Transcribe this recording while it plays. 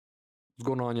What's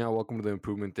going on, y'all? Welcome to the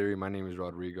Improvement Theory. My name is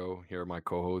Rodrigo. Here are my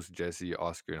co-hosts, Jesse,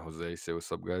 Oscar, and Jose. Say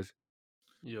what's up, guys.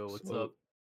 Yo, what's So up?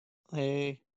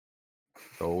 Hey,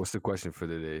 So, what's the question for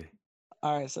today?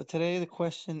 all right. So today the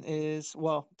question is,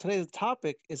 today the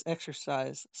topic is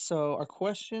exercise. So our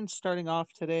question starting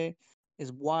off today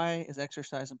is why is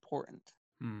exercise important?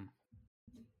 Hmm,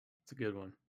 it's a good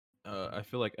one. I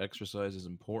feel like exercise is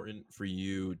important for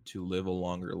you to live a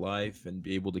longer life and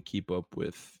be able to keep up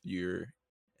with your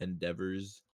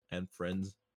endeavors and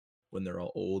friends when they're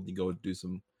all old. You go do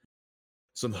some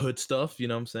hood stuff. You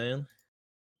know what I'm saying?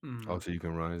 Oh, Hmm. so you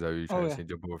can run? Is that what you're Oh trying to yeah. say?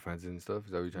 Jump over fences and stuff?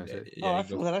 Is that what you're trying to Yeah, say? Oh, yeah. I You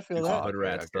go feel that. I feel do some that. Oh, hood okay,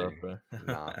 rat stuff, okay. bro.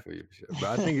 Nah, for you, for sure. But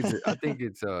I think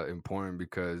it's important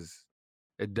because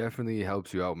it definitely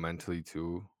helps you out mentally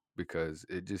too. Because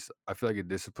I feel like it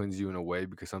disciplines you in a way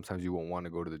because sometimes you won't want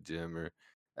to go to the gym or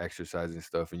exercise and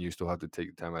stuff, and you still have to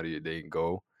take time out of your day and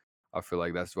go. I feel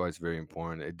like that's why it's very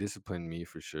important. It disciplined me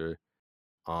for sure.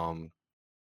 Um,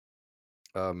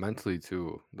 mentally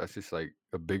too. That's just like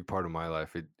a big part of my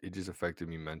life. It just affected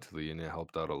me mentally and it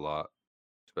helped out a lot,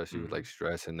 especially with like Hmm.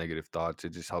 stress and negative thoughts.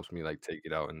 It just helps me like take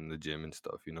it out in the gym and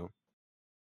stuff, you know?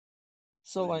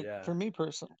 So So like yeah. for me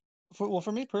personally,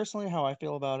 for me personally, how I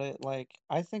feel about it, like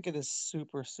I think it is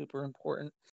super super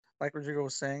important. Like Rodrigo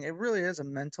was saying, it really is a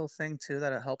mental thing too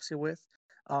that it helps you with.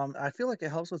 I feel like it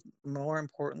helps with more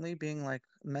importantly being like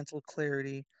mental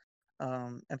clarity,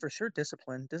 and for sure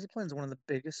discipline. Discipline is one of the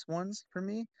biggest ones for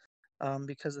me.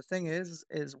 Because the thing is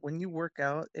when you work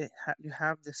out, you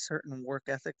have this certain work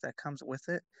ethic that comes with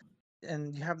it,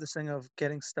 and you have this thing of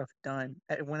getting stuff done.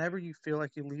 Whenever you feel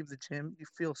like you leave the gym, you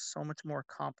feel so much more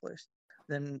accomplished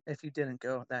than if you didn't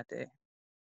go that day.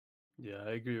 Yeah,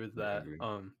 I agree with Yeah, I that. agree.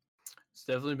 It's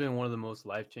definitely been one of the most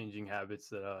life-changing habits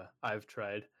that I've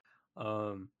tried.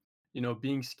 Um,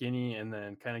 being skinny and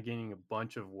then kind of gaining a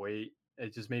bunch of weight,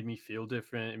 it just made me feel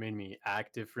different. It made me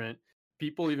act different.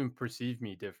 People even perceive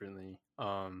me differently.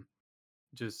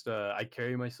 Just I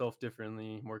carry myself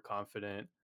differently, more confident.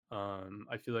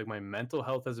 I feel like my mental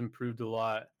health has improved a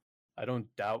lot. I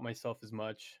don't doubt myself as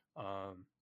much.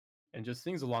 And just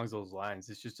things along those lines.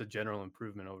 It's just a general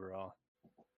improvement overall.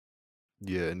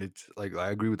 Yeah, and it's like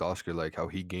I agree with Oscar, like how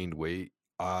he gained weight.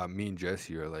 Me and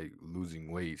Jesse are like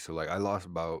losing weight. So like I lost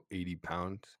about 80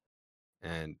 pounds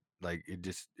and like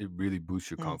it really boosts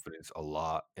your Hmm. confidence a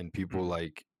lot. And people Hmm.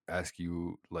 like ask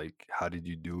you like how did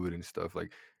you do it and stuff.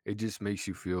 Like it just makes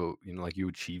you feel, like you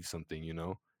achieved something,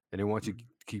 and it wants you to Hmm.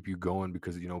 keep you going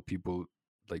because people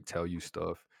like tell you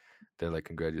stuff. They're like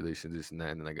congratulations, this and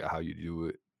that, and like how you do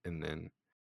it. And then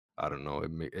I don't know,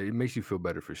 it makes you feel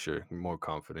better for sure, more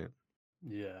confident.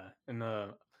 Yeah, and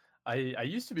I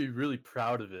used to be really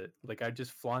proud of it. Like I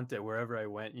just flaunt it wherever I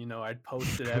went. I'd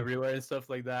post it everywhere and stuff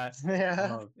like that.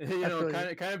 Yeah, I feel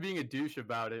you. Kind of being a douche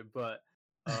about it, but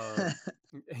um,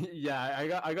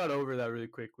 yeah, I got over that really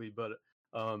quickly. But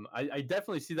I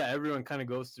definitely see that everyone kind of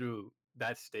goes through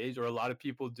that stage, or a lot of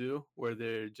people do, where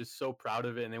they're just so proud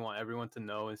of it and they want everyone to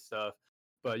know and stuff.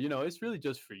 But it's really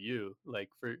just for you. Like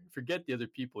forget the other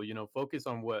people. Focus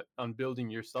on building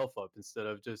yourself up instead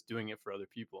of just doing it for other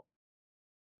people.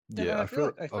 And Yeah, I I feel feel.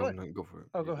 like I feel Oh like no, go for it.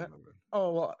 oh, Yeah, go ahead. my bad.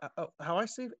 Oh well, how I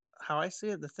see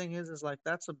it. The thing is like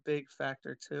that's a big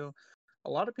factor too. A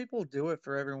lot of people do it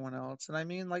for everyone else, and I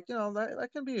mean, like that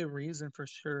can be a reason for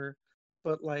sure.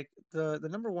 But like the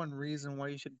number one reason why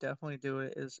you should definitely do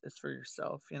it is for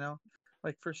yourself.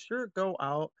 Like for sure, go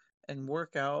out and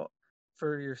work out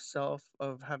for yourself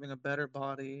of having a better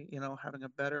body. Having a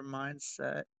better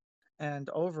mindset, and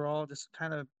overall just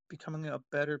kind of becoming a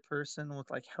better person with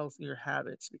like healthier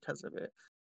habits because of it.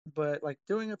 But like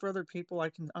doing it for other people, I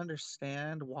can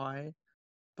understand why,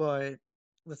 but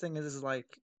the thing is like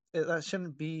that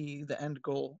shouldn't be the end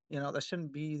goal. That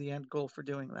shouldn't be the end goal for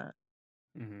doing that.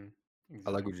 Hmm. I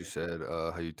like what you Exactly. said.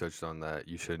 How you touched on that.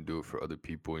 You shouldn't do it for other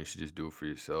people. You should just do it for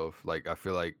yourself. Like I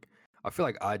feel like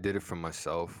I did it for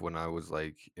myself when I was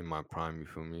like in my prime. You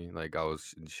feel me? Like I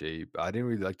was in shape. I didn't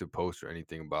really like to post or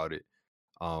anything about it.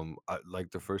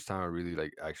 Like the first time I really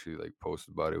like actually like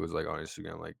posted about it was like on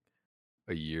Instagram. Like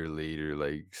a year later,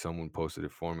 like someone posted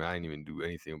it for me. I didn't even do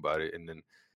anything about it, and then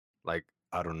like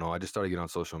I don't know. I just started getting on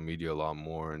social media a lot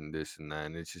more and this and that,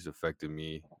 and it's just affected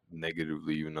me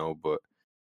negatively, But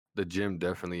the gym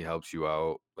definitely helps you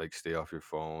out. Like stay off your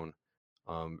phone.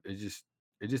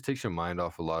 It just takes your mind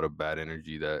off a lot of bad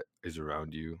energy that is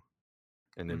around you,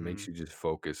 and it makes Hmm. you just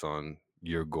focus on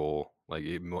your goal. Like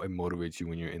it motivates you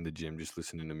when you're in the gym, just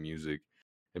listening to music.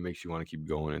 It makes you want to keep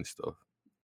going and stuff.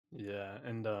 Yeah,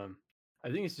 and I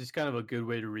think it's just kind of a good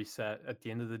way to reset at the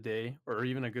end of the day, or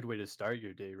even a good way to start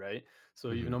your day, right?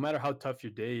 So even Hmm. no matter how tough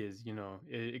your day is,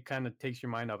 it kind of takes your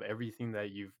mind off everything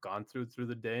that you've gone through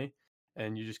the day,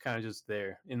 and you're just kind of just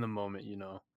there in the moment,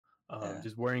 Yeah.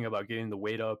 just worrying about getting the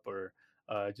weight up or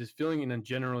just feeling in a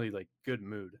generally like good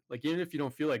mood. Like even if you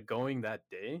don't feel like going that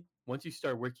day, once you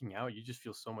start working out, you just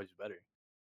feel so much better.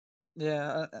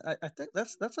 Yeah, I think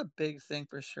that's a big thing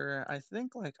for sure. I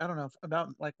think like I don't know about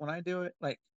like when I do it,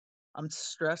 like I'm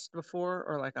stressed before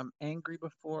or like I'm angry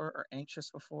before or anxious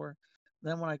before.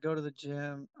 Then when I go to the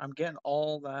gym, I'm getting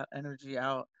all that energy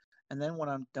out. And then when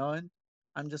I'm done,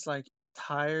 I'm just like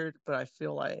tired, but I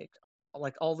feel like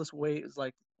all this weight is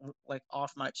like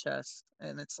off my chest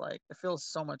and it's like it feels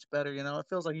so much better, you know? It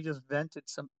feels like you just vented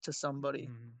some to somebody.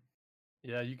 Mhm.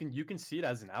 Yeah, you can see it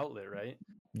as an outlet, right?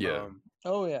 Yeah. Um,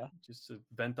 Oh yeah. just to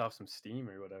vent off some steam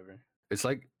or whatever. It's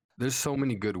like there's so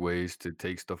many good ways to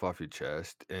take stuff off your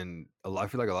chest, and I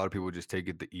feel like a lot of people just take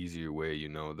it the easier way. You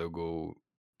know, they'll go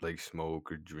like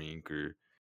smoke or drink or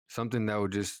something that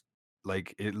would just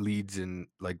like it leads in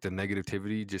like the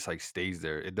negativity just like stays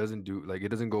there. It doesn't do like it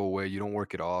doesn't go away. You don't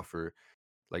work it off or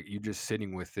like you're just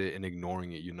sitting with it and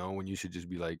ignoring it. You know, when you should just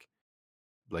be like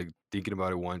thinking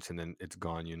about it once and then it's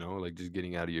gone. You know, like just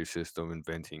getting out of your system and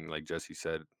venting. Like Jesse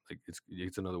said, like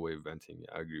it's another way of venting.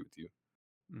 Yeah, I agree with you.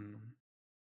 Mm.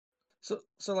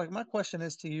 So like my question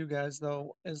is to you guys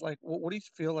though, is like what do you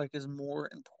feel like is more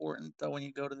important though when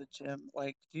you go to the gym?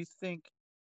 Like do you think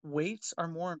weights are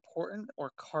more important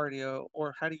or cardio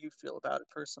or how do you feel about it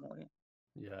personally?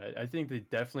 Yeah, I think they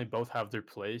definitely both have their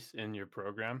place in your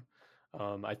program.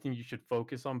 I think you should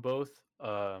focus on both.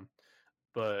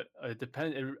 But it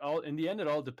depends. It all in the end, it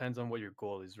all depends on what your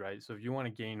goal is, right? So if you want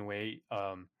to gain weight,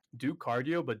 do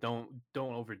cardio, but don't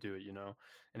overdo it,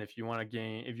 And if you want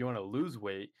to lose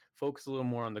weight, focus a little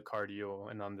more on the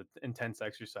cardio and on the intense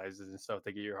exercises and stuff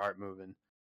that get your heart moving.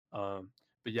 Um,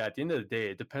 but yeah, at the end of the day,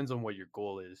 it depends on what your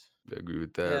goal is. I agree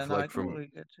with that. I Yeah, feel no, I like from completely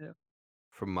get you.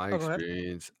 from my Oh, go ahead.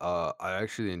 experience, I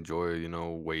actually enjoy,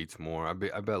 weights more. I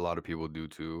bet a lot of people do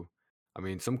too. I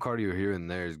mean, some cardio here and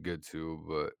there is good too,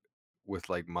 but with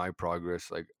like my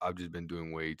progress, like I've just been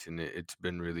doing weights and it's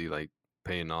been really like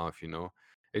paying off.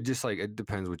 It just like it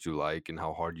depends what you like and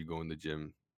how hard you go in the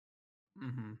gym.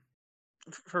 Hmm.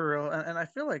 For real. And I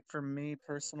feel like for me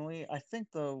personally, I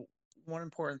think the one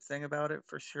important thing about it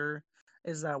for sure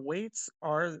is that weights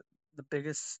are the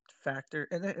biggest factor.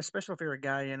 And especially if you're a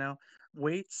guy,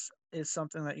 weights is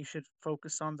something that you should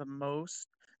focus on the most.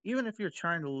 Even if you're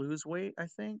trying to lose weight, I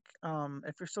think.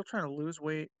 If you're still trying to lose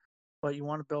weight, but you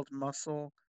want to build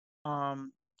muscle,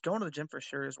 um, going to the gym for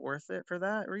sure is worth it for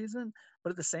that reason.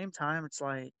 But at the same time, it's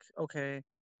like, okay,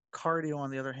 cardio,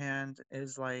 on the other hand,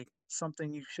 is like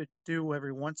something you should do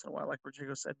every once in a while, like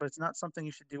Rodrigo said, but it's not something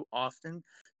you should do often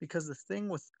because the thing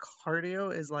with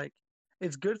cardio is like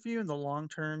it's good for you in the long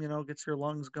term, gets your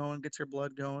lungs going, gets your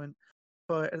blood going.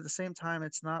 But at the same time,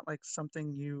 it's not like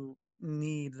something you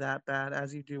need that bad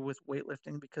as you do with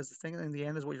weightlifting because the thing in the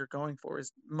end is what you're going for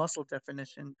is muscle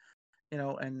definition,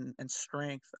 and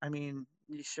strength. I mean,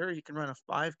 sure you can run a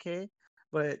 5K,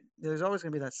 but there's always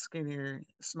going to be that skinnier,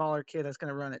 smaller kid that's going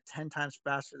to run it 10 times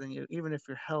faster than you, even if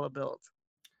you're hella built.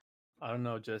 I don't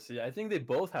know, Jesse. I think they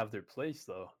both have their place,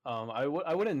 though. I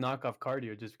wouldn't knock off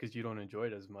cardio just because you don't enjoy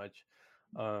it as much.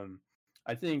 Um,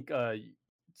 I think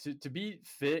to be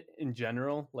fit in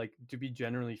general, like to be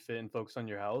generally fit and focus on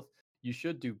your health, you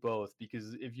should do both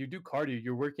because if you do cardio,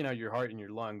 you're working out your heart and your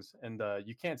lungs, and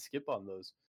you can't skip on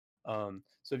those.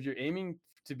 So if you're aiming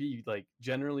to be like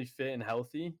generally fit and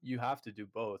healthy, you have to do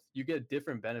both. You get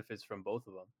different benefits from both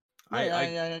of them. Yeah, I yeah, I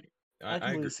yeah, yeah. I I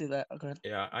completely agree. see that. Okay.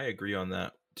 Yeah, I agree on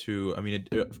that too. I mean,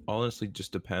 it honestly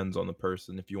just depends on the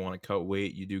person. If you want to cut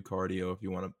weight, you do cardio. If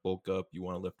you want to bulk up, you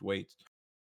want to lift weights.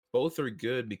 Both are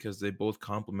good because they both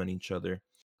complement each other.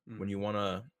 When you Hmm. want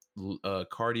to,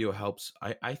 cardio helps.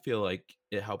 I feel like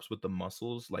it helps with the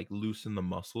muscles, like loosen the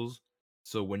muscles.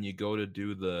 So when you go to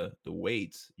do the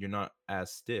weights, you're not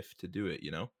as stiff to do it.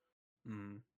 You know.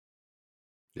 Hmm.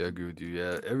 Yeah, I agree with you.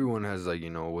 Yeah, everyone has like,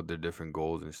 what their different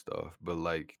goals and stuff. But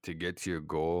like to get to your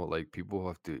goal, like people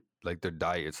have to like their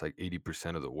diet's like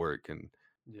 80% of the work and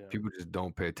Yeah. people just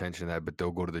don't pay attention to that, but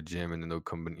they'll go to the gym and then they'll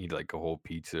come and eat like a whole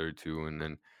pizza or two and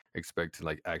then expect to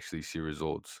like actually see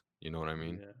results. You know what I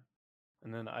mean? Yeah.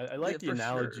 And then I Yeah, like the for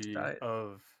sure. It's analogy diet.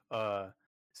 of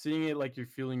seeing it like you're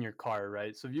fueling your car,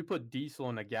 right? So if you put diesel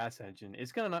in a gas engine,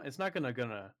 it's not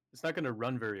gonna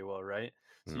run very well, right?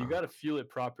 So you No. gotta fuel it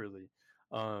properly.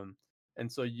 Um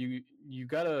and so you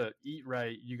gotta eat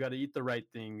right, you gotta eat the right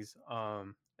things.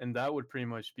 And that would pretty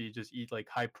much be just eat like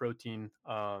high protein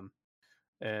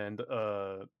and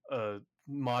a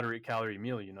moderate calorie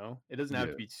meal. It doesn't have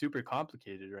Yeah. to be super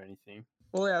complicated or anything.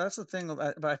 Well, yeah, that's the thing.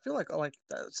 But I feel like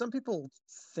some people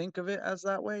think of it as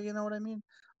that way. You know what I mean?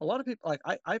 A lot of people, like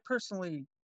I personally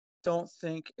don't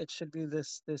think it should be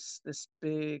this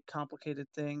big complicated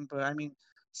thing. But I mean,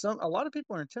 a lot of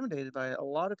people are intimidated by it. A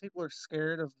lot of people are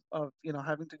scared of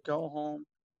having to go home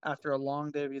after a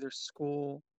long day of either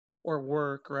school or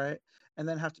work, right? And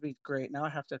then have to be great. Now I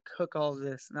have to cook all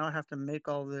this. Now I have to make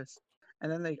all this.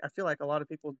 And then I feel like a lot of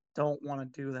people don't want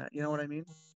to do that. You know what I mean?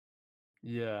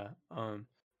 Yeah.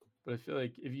 But I feel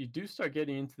like if you do start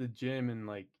getting into the gym and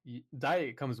like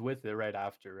diet comes with it right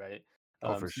after, right?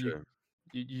 Oh, for So you sure.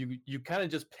 you kind of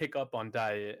just pick up on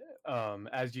diet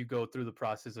as you go through the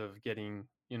process of getting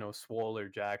swole or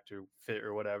jacked or fit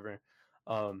or whatever.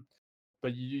 Um,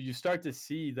 but you start to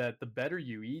see that the better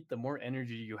you eat, the more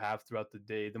energy you have throughout the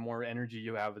day, the more energy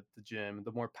you have at the gym,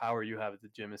 the more power you have at the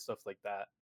gym and stuff like that.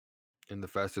 And the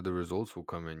faster the results will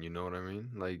come in, you know what I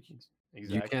mean? Like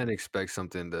you can't Exactly. expect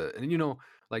something to, and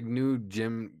like new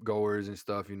gym goers and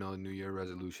stuff, New Year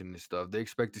resolution and stuff. They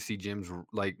expect to see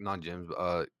like not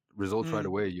gyms, results right Mm,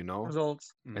 away,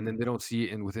 results. and then Hmm. they don't see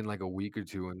it in within like a week or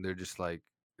two, and they're just like,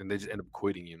 and they just end up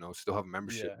quitting, still have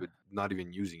membership, Yeah. but not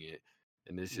even using it.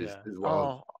 And Yeah. this is wild.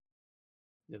 Oh,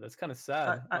 Yeah. That's kind of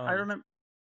I, sad. I remember.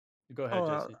 Go Oh, ahead,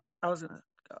 Jesse. I was gonna.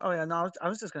 Oh yeah, no, I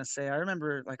was just gonna say. I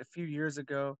remember like a few years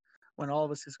ago when all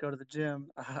of us used to go to the gym.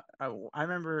 I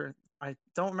remember. I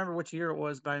don't remember which year it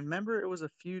was, but I remember it was a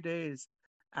few days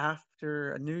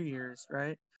after a New Year's,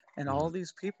 right? And all Mhm.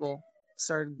 these people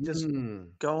started just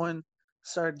Mm, going,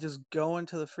 started just going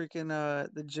to the freaking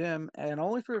the gym, and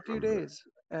only for a I few remember that. days.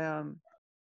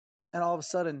 And all of a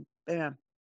sudden, bam,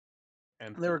 they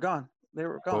Empty. were gone. They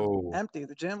were gone, Oh, empty.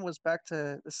 The gym was back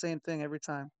to the same thing every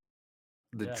time.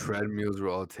 the Yeah. treadmills were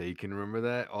all taken. Remember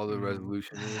that? All the Mhm.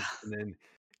 resolutioners, and then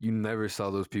you never saw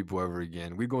those people ever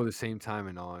again. We go the same time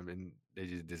and on, and they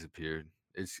just disappeared.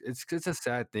 It's a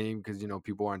sad thing because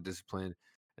people aren't disciplined,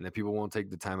 and then people won't take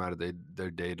the time out of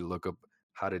their day to look up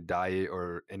how to diet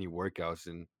or any workouts,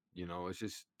 and it's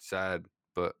just sad.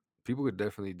 But people could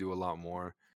definitely do a lot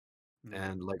more. Mhm.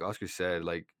 And like Oscar said,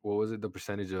 like what was it? The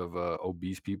percentage of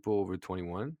obese people over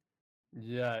 21?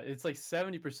 Yeah, it's like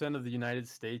 70% of the United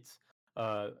States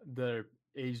that are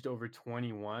aged over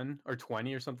 21 or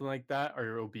 20 or something like that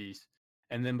are obese.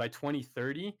 And then by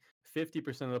 2030,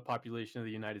 50% of the population of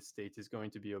the United States is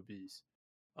going to be obese.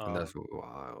 And Um, that's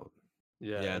wild.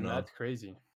 yeah, Yeah, and no. that's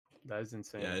crazy. That is Yeah,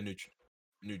 insane. and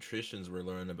nutritions we're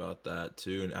learning about that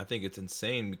too, and I think it's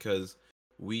insane because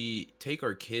we take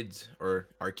our kids,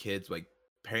 like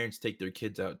parents take their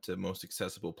kids out to most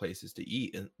accessible places to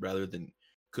eat, and rather than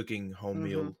cooking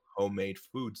Hmm. homemade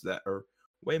foods that are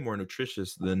way more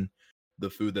nutritious than the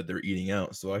food that they're eating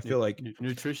out. So I feel like,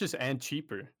 Nutritious and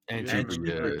cheaper. You And gotta and cheaper, remember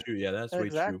cheaper that. yeah. too. Yeah, that's way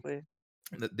true. Exactly.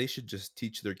 That they should just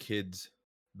teach their kids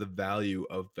the value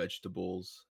of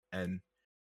vegetables and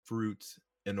fruits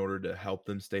in order to help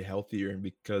them stay healthier. And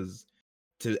because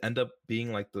to end up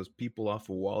being like those people off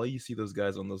of Wally, you see those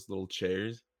guys on those little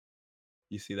chairs.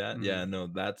 You see that? Yeah, Mhm. no,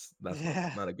 that's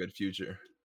Yeah. not a good future.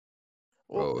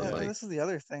 Bro, Well, and like this is the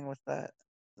other thing with that.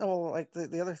 Oh, well, like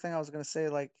the other thing I was gonna say,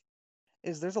 like,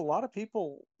 is there's a lot of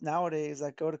people nowadays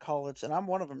that go to college, and I'm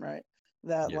one of them, right?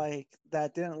 That yeah.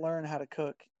 that didn't learn how to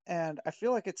cook, and I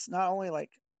feel like it's not only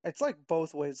like it's like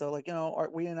both ways though. Like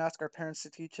we didn't ask our parents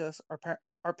to teach us.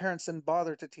 Our parents didn't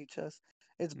bother to teach us.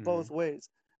 It's both Mhm. ways.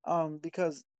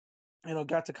 Because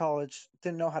got to college,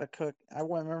 didn't know how to cook. I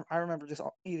remember just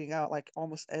eating out like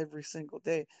almost every single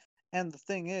day. And the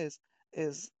thing is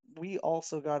we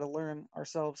also got to learn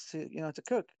ourselves to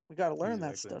cook. We got to learn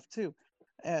that Exactly. stuff too.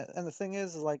 And the thing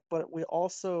is like, but we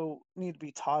also need to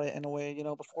be taught it in a way,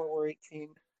 before we're 18.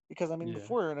 Because I mean, Yeah.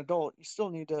 before you're an adult, you're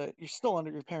still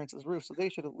under your parents' roof, so they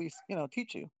should at least,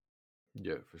 teach you.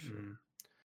 Yeah, for sure. Mhm.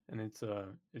 And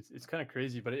it's kind of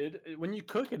crazy, but when you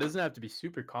cook, it doesn't have to be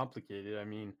super complicated. I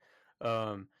mean,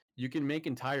 you can make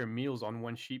entire meals on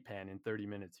one sheet pan in 30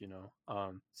 minutes.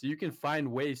 So you can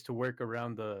find ways to work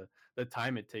around the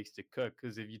time it takes to cook.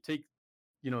 Because if you take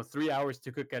 3 hours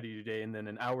to cook out of your day and then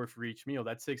an hour for each meal,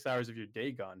 that's 6 hours of your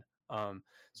day gone.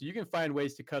 So you can find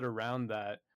ways to cut around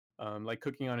that, like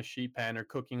cooking on a sheet pan or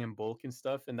cooking in bulk and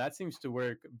stuff, and that seems to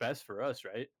work best for us,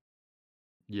 right?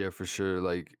 Yeah, for sure.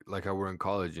 Like how we're in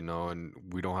college, and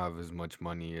we don't have as much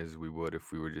money as we would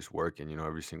if we were just working,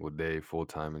 every single day, full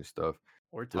time and stuff.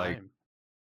 Or Like, time.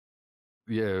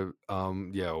 yeah,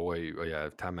 yeah, wait, yeah,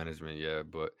 time management, yeah,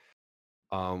 but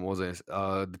what was it?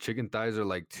 The chicken thighs are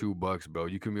like $2, bro.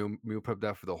 You can meal prep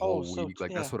that for the Oh, whole so week.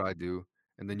 Like that's yeah. what I do.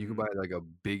 and then you can Mhm. buy like a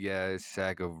big ass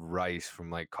sack of rice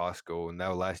from like Costco, and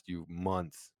that'll last you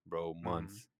months, bro,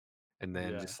 Mhm. months. And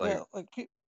then Yeah. just like Yeah, like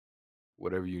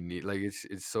whatever you need, like it's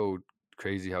so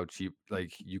crazy how cheap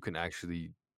like you can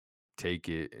actually take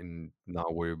it and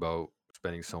not worry about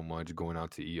spending so much going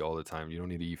out to eat all the time. You don't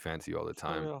need to eat fancy all the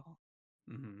for time. real.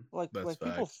 Mhm. That's Like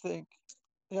people facts. think,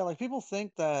 yeah, like people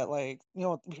think that, like,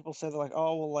 people say, they're like,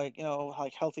 oh well, like,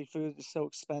 like healthy food is so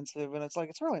expensive, and it's like,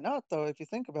 it's really not, though, if you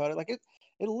think about it. Like, it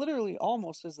literally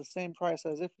almost is the same price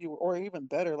as if you were, or even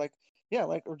better. Like, yeah,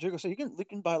 like Rodrigo said, you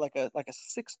can buy like a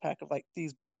six pack of like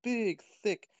these big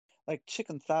thick like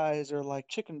chicken thighs or like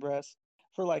chicken breasts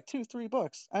for like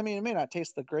 $2-3. I mean, it may not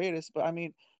taste the greatest, but I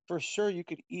mean, for sure you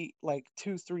could eat like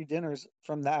 2-3 dinners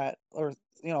from that, or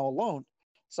alone.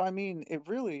 So I mean, it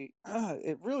really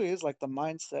is like the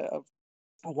mindset of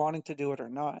wanting to do it or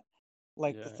not.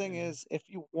 Like, the Yeah. thing And is, if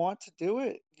you want to do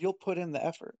it, you'll put in the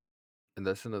effort. And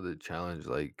that's another challenge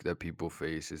like that people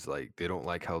face is like they don't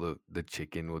like how the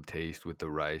chicken will taste with the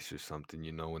rice or something,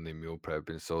 when they meal prep,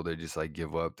 and so they just like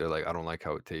give up. They're like, I don't like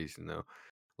how it tastes,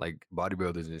 Like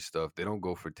bodybuilders and stuff, they don't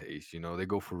go for taste, they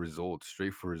go for results,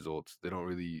 straight for results. They don't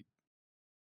really,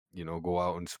 go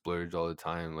out and splurge all the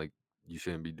time. Like you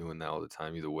shouldn't be doing that all the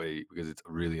time either way because it's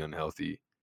really unhealthy.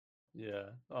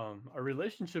 yeah, our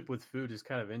relationship with food is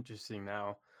kind of interesting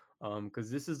now,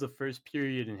 because this is the first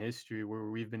period in history where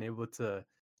we've been able to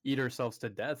eat ourselves to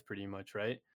death, pretty much,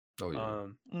 right? Oh yeah.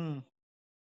 Um, Mm,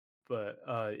 but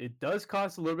it does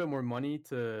cost a little bit more money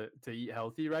to eat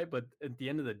healthy, right? But at the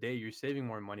end of the day, you're saving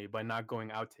more money by not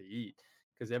going out to eat,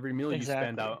 because every meal you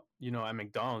spend exactly. out, at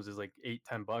McDonald's is like 8,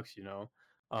 10 bucks.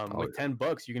 Oh With yeah. 10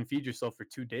 bucks, you can feed yourself for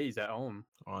 2 days at home.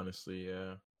 Honestly,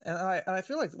 yeah. And I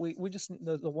feel like we just,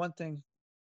 the one thing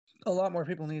a lot more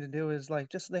people need to do is, like,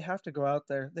 just they have to go out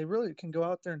there. They really can go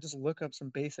out there and just look up some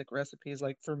basic recipes.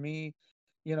 Like, for me,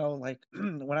 like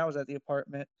when I was at the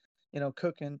apartment,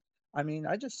 cooking, I mean,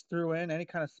 I just threw in any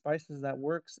kind of spices that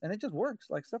works, and it just works.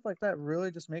 Like, stuff like that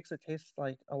really just makes it taste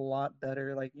like a lot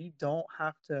better. Like, you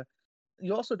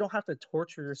also don't have to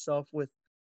torture yourself with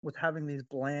having these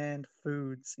bland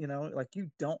foods. Like,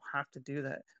 you don't have to do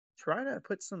that. Try to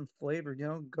put some flavor.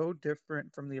 Go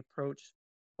different from the approach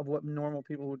of what normal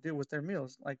people would do with their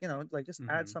meals. Like, like, just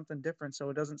add Hmm. something different so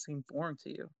it doesn't seem boring to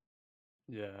you.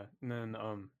 Yeah, and then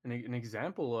an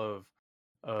example of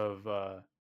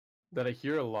that I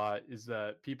hear a lot is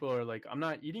that people are like, I'm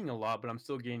not eating a lot, but I'm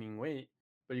still gaining weight.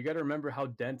 But you got to remember how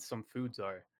dense some foods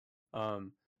are.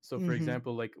 Um, so for Hmm.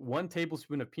 example, like 1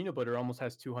 tablespoon of peanut butter almost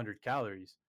has 200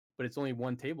 calories, but it's only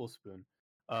 1 tablespoon.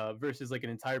 Versus like an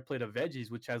entire plate of veggies,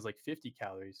 which has like 50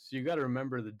 calories. So you got to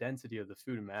remember the density of the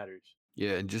food matters.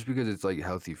 Yeah, and just because it's like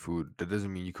healthy food, that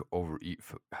doesn't mean you could overeat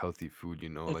healthy food.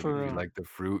 Like For if you real. like the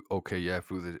fruit, okay, yeah,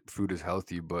 food is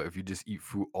healthy. But if you just eat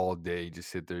fruit all day, just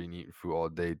sit there and eat fruit all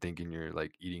day, thinking you're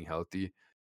like eating healthy,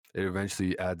 it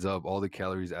eventually adds up. All the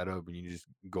calories add up, and you just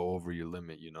go over your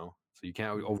limit. So you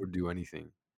can't Hmm. overdo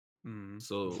anything.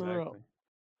 So For real. Exactly.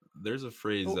 there's a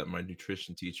phrase Oh, that my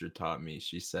nutrition teacher taught me.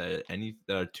 She said, "Any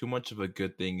too much of a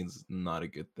good thing is not a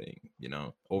good thing.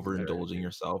 Exactly. Overindulging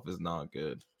yourself is not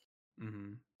good."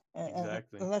 Hmm. and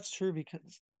Exactly. that's true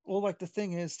because, well, like, the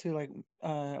thing is too, like,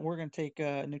 we're gonna take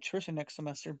nutrition next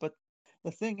semester, but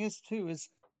the thing is too is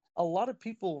a lot of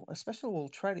people, especially, will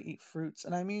try to eat fruits.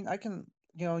 And I mean, I can,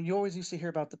 you always used to hear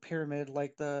about the pyramid,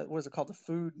 like, the what is it called, the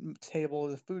food table,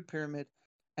 the food pyramid,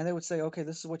 and they would say, okay,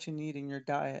 this is what you need in your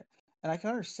diet. And I can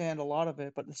understand a lot of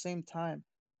it, but at the same time,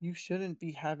 you shouldn't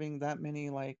be having that many,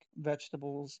 like,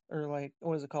 vegetables, or, like,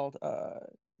 what is it called,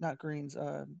 not greens,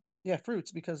 yeah,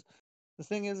 fruits, because the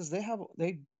thing is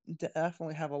they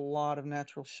definitely have a lot of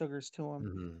natural sugars to them.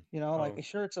 Hmm. Like, Oh,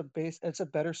 sure, it's a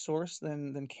better source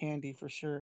than candy for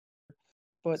sure.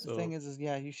 But the thing so is,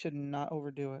 yeah, you should not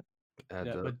overdo it. Adds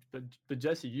yeah, up. but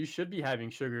Jesse, you should be having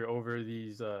sugar over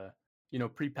these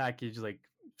prepackaged like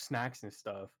snacks and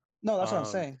stuff. No, that's what I'm Um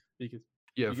saying. because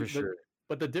Yeah, for because sure.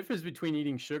 but the difference between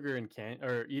eating sugar and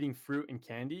or eating fruit and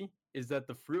candy is that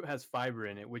the fruit has fiber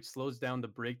in it, which slows down the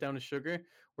breakdown of sugar,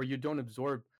 where you don't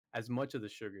absorb as much of the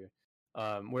sugar.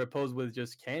 Where opposed with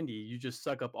just candy, you just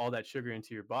suck up all that sugar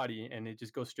into your body and it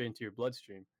just goes straight into your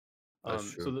bloodstream. That's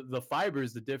So true. the fiber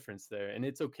is the difference there, and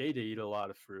it's okay to eat a lot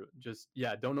of fruit. Just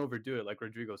yeah, don't overdo it, like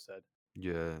Rodrigo said.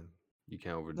 Yeah, you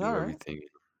can't All overdo right. everything.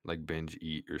 Like binge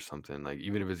eat or something. Like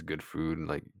even if it's good food,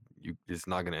 like it's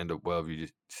not gonna end up well if you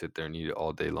just sit there and eat it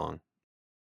all day long.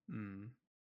 Mm.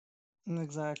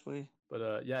 Exactly.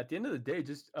 But yeah, at the end of the day,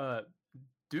 just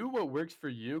do what works for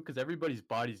you because everybody's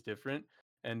body's different,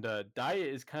 and diet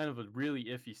is kind of a really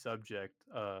iffy subject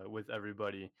with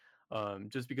everybody,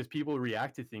 just because people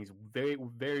react to things very,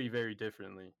 very, very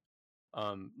differently.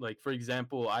 Like for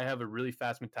example, I have a really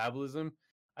fast metabolism.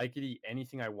 I could eat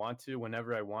anything I want to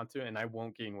whenever I want to, and I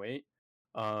won't gain weight.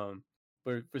 Um,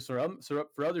 but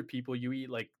for other people, you eat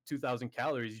like 2,000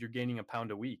 calories, you're gaining a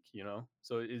pound a week. You know,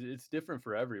 so it's different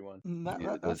for everyone. Yeah,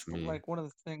 That's that's me. like one of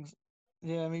the things.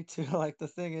 Yeah, me too. Like the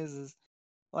thing is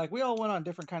like we all went on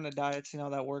different kind of diets,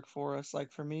 that work for us.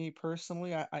 Like for me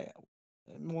personally,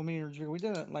 well, me and Rodrigo, we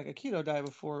did like a keto diet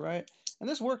before, right? And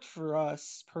this worked for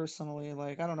us personally.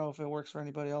 Like I don't know if it works for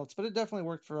anybody else, but it definitely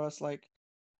worked for us. Like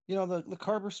the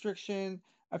carb restriction,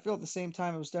 I feel at the same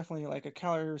time it was definitely like a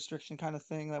calorie restriction kind of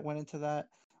thing that went into that.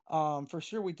 For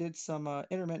sure, we did some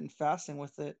intermittent fasting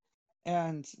with it,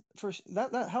 and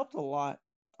that helped a lot.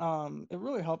 It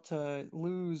really helped to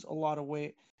lose a lot of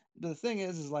weight. The thing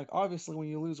is like obviously when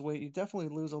you lose weight, you definitely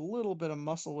lose a little bit of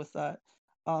muscle with that.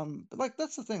 But like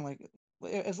that's the thing, like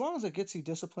as long as it gets you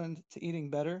disciplined to eating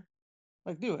better,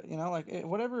 like do it. Like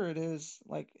whatever it is,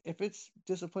 like if it's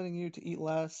disciplining you to eat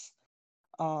less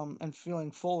and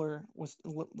feeling fuller with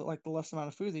like the less amount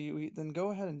of food that you eat, then go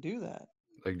ahead and do that.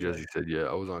 Like Yeah. Jesse said, yeah,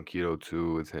 I was on keto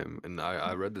too with him, and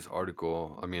I read this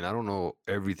article. I mean, I don't know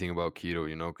everything about keto,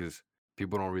 because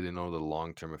people don't really know the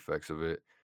long term effects of it.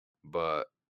 But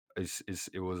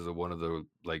it was one of the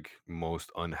like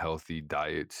most unhealthy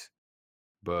diets.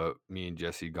 But me and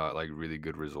Jesse got like really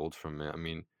good results from it. I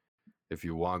mean, if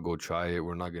you want, go try it.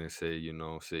 We're not gonna say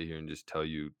sit here and just tell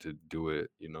you to do it,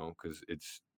 because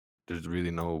there's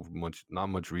really not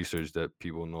much research that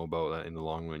people know about that in the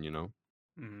long run.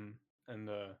 Hmm. And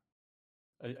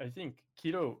I think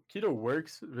keto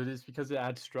works, but it's because it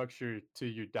adds structure to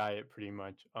your diet pretty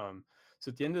much. So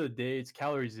at the end of the day, it's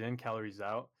calories in, calories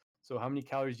out. So how many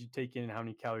calories you take in and how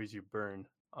many calories you burn.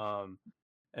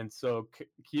 And so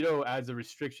keto adds a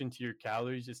restriction to your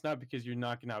calories. It's not because you're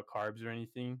knocking out carbs or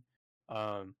anything.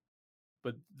 Um,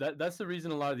 but that's the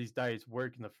reason a lot of these diets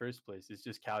work in the first place. It's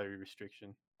just calorie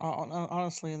restriction.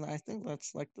 Honestly, and I think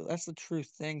that's like that's the true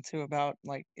thing too about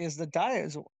like is the diet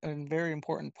is a very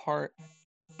important part,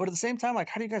 but at the same time, like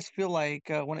how do you guys feel like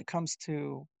when it comes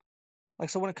to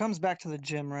like so when it comes back to the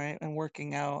gym, right, and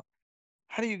working out,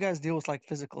 how do you guys deal with like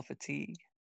physical fatigue?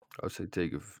 I would say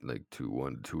take like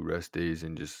 1 to 2 rest days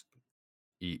and just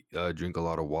drink a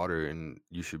lot of water, and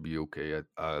you should be okay.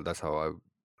 That's how I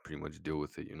pretty much deal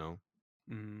with it.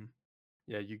 Hmm.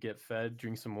 Yeah, you get fed,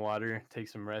 drink some water, take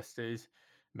some rest days.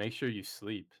 Make sure you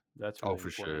sleep. That's Oh, really for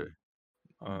important.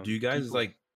 sure. Do you guys People.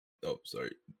 like? Oh,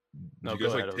 sorry. Do No, you go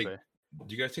guys ahead, like take? Jose.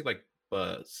 Do you guys take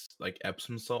like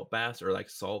Epsom salt baths or like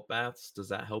salt baths? Does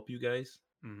that help you guys?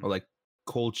 Or Hmm. like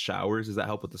cold showers? Does that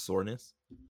help with the soreness?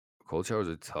 Cold showers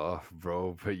are tough,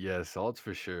 bro. But yeah, salts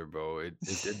for sure, bro. It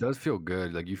does feel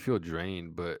good. Like you feel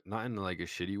drained, but not in like a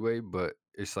shitty way. But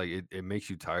it's like it makes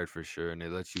you tired for sure, and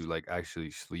it lets you like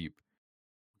actually sleep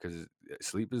because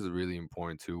sleep is really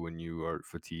important too when you are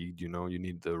fatigued. You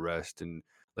need the rest and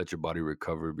let your body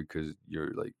recover because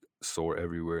you're like sore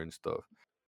everywhere and stuff.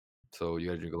 So you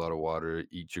gotta drink a lot of water,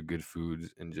 eat your good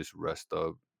foods, and just rest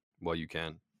up while you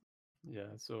can.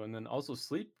 Yeah. So, and then also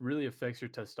sleep really affects your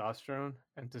testosterone,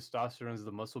 and testosterone is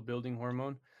the muscle building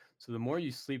hormone. So the more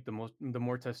you sleep, the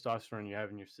more testosterone you have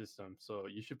in your system. So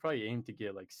you should probably aim to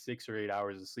get like 6 or 8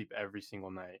 hours of sleep every single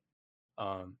night.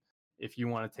 Um, if you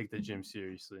want to take the gym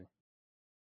seriously.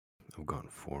 I've gone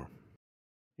 4.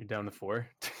 You're down to 4.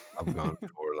 I've gone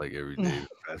 4 like every day the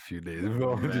past few days,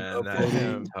 bro. Just Man, that's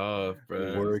Damn, uploading, tough, bro.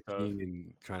 that's tough. working,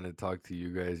 and trying to talk to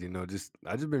you guys. I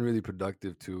just been really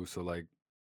productive too. So like,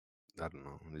 I don't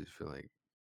know. I just feel like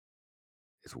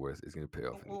it's worth. It's gonna pay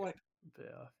off in the Well, like, end.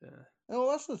 Yeah, yeah. well,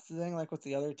 that's the thing. Like with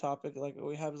the other topic, like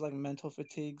we have is like mental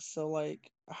fatigue. So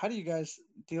like, how do you guys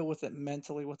deal with it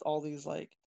mentally with all these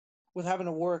like with having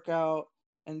to work out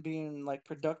and being like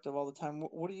productive all the time?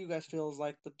 What do you guys feel is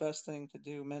like the best thing to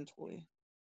do mentally?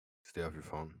 Stay off your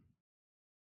phone.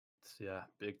 Yeah,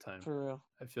 big time. For real.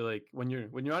 I feel like when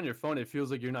you're on your phone, it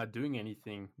feels like you're not doing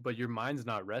anything, but your mind's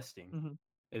not resting. Hmm.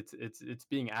 It's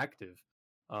being active.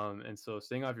 And so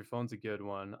staying off your phone's a good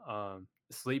one.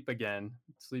 Sleep again,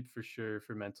 sleep for sure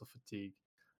for mental fatigue.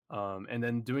 And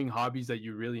then doing hobbies that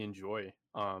you really enjoy.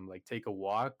 Like take a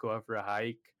walk, go out for a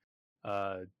hike,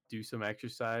 uh, do some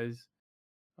exercise,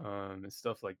 and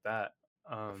stuff like that.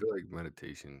 I Um, feel like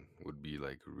meditation would be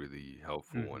like a really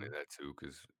helpful one in mhm. that too,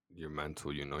 because your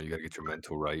mental. You gotta get your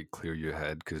mental right, clear your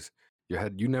head, because your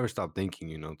head. You never stop thinking.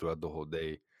 Throughout the whole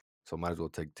day. So might as well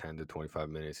take 10 to 25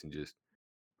 minutes and just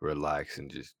relax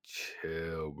and just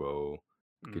chill, bro.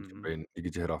 Mhm. You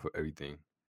get your head off of everything.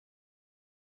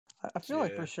 I feel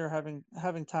like for Yeah. sure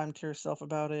having time to yourself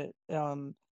about it,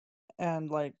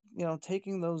 and like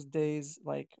taking those days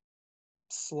like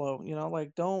slow,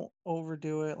 like don't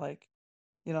overdo it. Like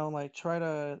like try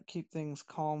to keep things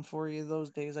calm for you those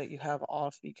days that you have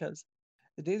off, because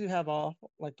the days you have off,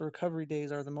 like the recovery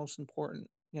days, are the most important.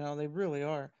 They really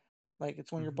are. Like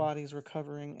it's when your Hmm. body's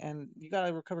recovering, and you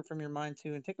gotta recover from your mind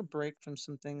too, and take a break from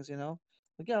some things.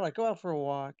 Like yeah, like go out for a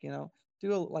walk.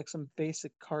 Do like some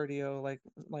basic cardio, like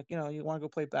you want to go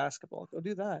play basketball, go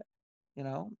do that. You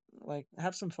know, like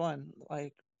have some fun.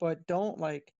 But don't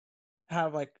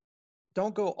have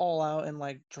don't go all out and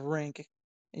drink,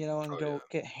 and Oh go yeah.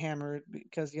 get hammered,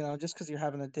 because just because you're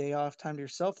having a day off time to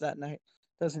yourself that night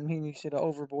doesn't mean you should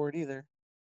overboard either.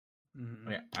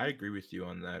 Hmm. Yeah, I agree with you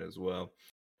on that as well.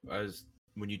 As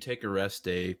when you take a rest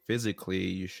day, physically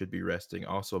you should be resting,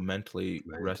 also mentally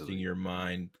resting Mentally. your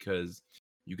mind, because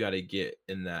you got to get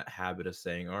in that habit of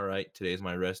saying, "All right, today's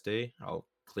my rest day. I'll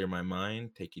clear my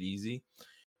mind, take it easy."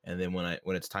 And then when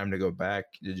it's time to go back,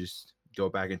 you just go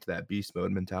back into that beast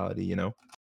mode mentality, I and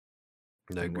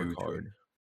agree work with you. hard.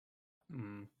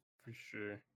 Hmm. For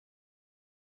sure.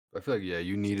 I feel like, yeah,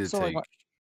 you need to So like take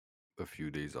a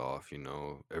few days off,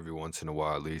 every once in a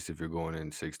while, at least if you're going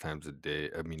in 6 times a day,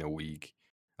 I mean, a week.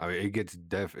 I mean, it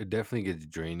definitely gets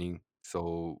draining.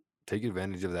 So take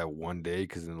advantage of that one day,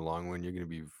 because in the long run, you're going to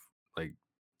be like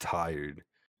tired.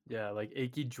 Yeah, like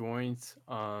achy joints.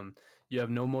 You have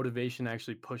no motivation to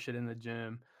actually push it in the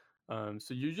gym.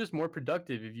 So you're just more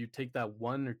productive if you take that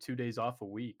 1 or 2 days off a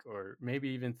week, or maybe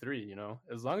even three.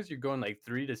 As long as you're going like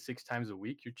 3 to 6 times a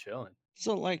week, you're chilling.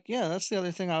 so like yeah, that's the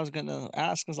other thing I was gonna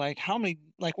ask, is like how many,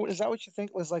 like what is that, what you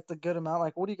think was like the good amount?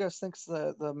 Like what do you guys think's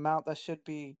the amount that should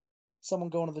be someone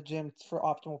going to the gym for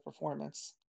optimal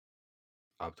performance?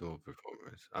 Optimal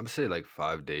performance. I'm say like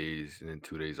 5 days and then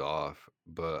 2 days off,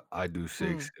 but I do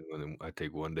Hmm. 6 and then I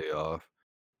take one day off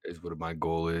is what my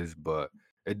goal is. But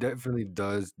it definitely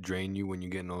does drain you when you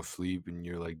get no sleep and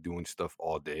you're like doing stuff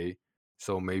all day.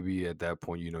 So maybe at that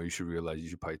point, you should realize you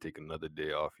should probably take another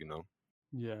day off.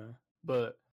 Yeah,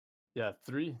 but yeah,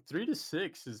 three to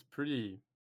six is pretty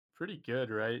good,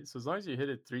 right? So as long as you hit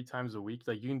it 3 times a week,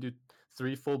 like you can do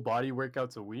 3 full body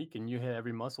workouts a week, and you hit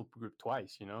every muscle group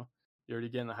twice. You're already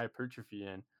getting the hypertrophy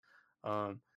in.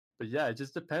 Um, but yeah, it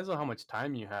just depends on how much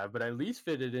time you have, but at least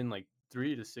fit it in like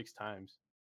 3 to 6 times.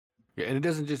 Yeah, and it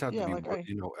doesn't just have to Yeah, be like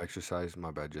exercise.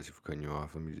 My bad, Jesse, for cutting you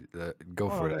off. Let me go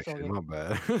oh for no, it. that's all Actually, good. my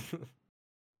bad.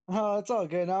 Oh, it's all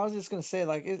good. No, I was just gonna say,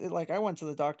 like I went to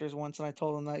the doctor's once and I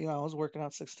told him that I was working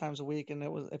out 6 times a week, and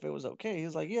it was, if it was okay.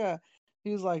 He's like, yeah.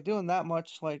 He was like, doing that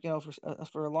much, like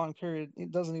for a long period,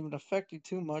 it doesn't even affect you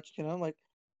too much. Like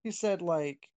he said,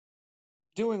 like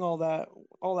doing all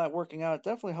that working out, it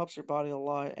definitely helps your body a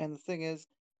lot. And the thing is,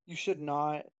 you should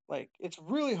not, like, it's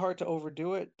really hard to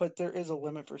overdo it, but there is a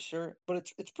limit for sure. But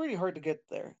it's pretty hard to get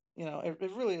there.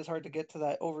 It really is hard to get to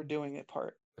that overdoing it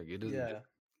part. Like it doesn't just Yeah.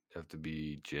 have to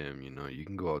be gym. You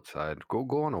can go outside,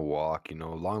 go on a walk.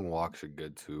 Long walks are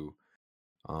good too.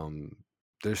 Um,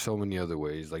 there's so many other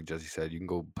ways. Like Jesse said, you can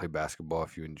go play basketball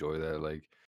if you enjoy that. Like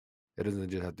it doesn't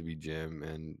just have to be gym.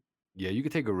 And yeah, you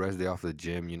could take a rest day off the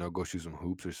gym. Go shoot some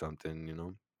hoops or something.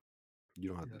 You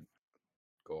don't have to Yep.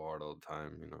 go hard all the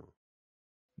time.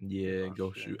 Yeah, For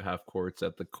go sure. shoot half courts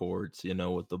at the courts,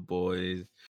 with the boys.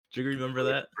 Do you remember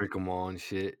Break, that? break them all and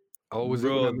shit. Oh, was it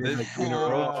when I Bro, made this like 3 in a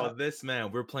row? this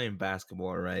man, we're playing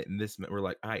basketball, right? And this man, we're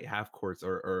like, all right, half courts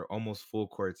or almost full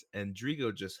courts, and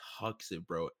Drigo just hucks it,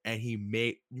 bro. And you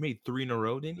made three in a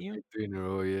row, didn't you? 3 in a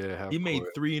row, yeah, He half made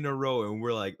court. three in a row, and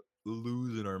we're like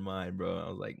losing our mind, bro. I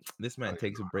was like, this man Oh,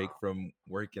 takes a break from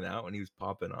working out, and he was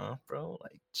popping off, bro.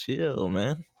 Like, chill,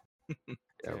 man.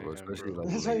 yeah, bro. Damn, Especially bro.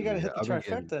 like That's why you got to lately, hit the I've been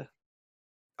getting. trifecta.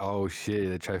 Oh shit,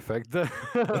 the trifecta.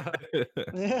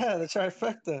 Yeah, the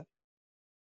trifecta.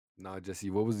 Nah, Jesse,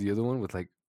 what was the other one with like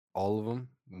all of them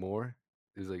more?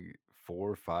 It was like 4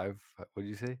 or 5. What did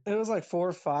you say? It was like 4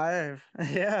 or 5.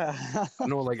 Yeah.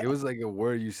 No, like it was like a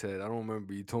word you said. I don't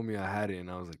remember. You told me I had it,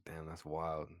 and I was like, damn, that's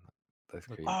wild. That's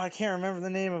The Oh, crazy. I can't remember the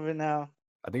name of it now.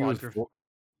 I think it was quadrif- 4.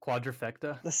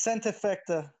 quadrifecta. The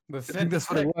centifecta. The I think that's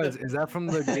what it was. centifecta. Is that from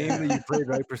the game that you played,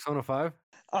 right? Persona 5?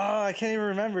 Oh, I can't even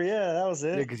remember. Yeah, that was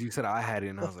Yeah, it. because you said I had it,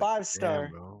 and I The was like, five damn, star.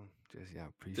 bro. Jesse, I Yeah.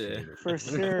 appreciate For it.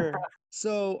 sure.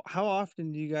 So, how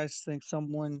often do you guys think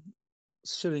someone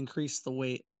should increase the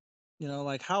weight?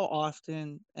 Like how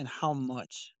often and how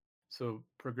much? So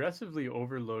progressively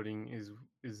overloading is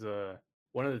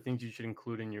one of the things you should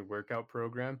include in your workout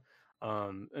program,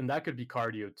 and that could be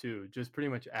cardio too. Just pretty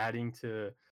much adding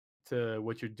to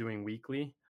what you're doing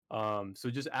weekly. So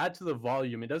just add to the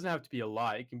volume. It doesn't have to be a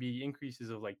lot. It can be increases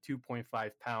of like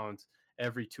 2.5 pounds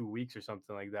every 2 weeks or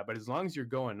something like that. But as long as you're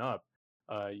going up,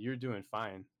 you're doing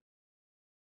fine.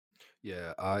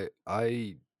 Yeah, I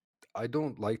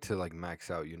don't like to like max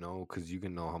out, because you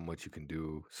can know how much you can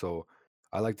do. So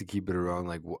I like to keep it around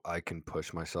like what I can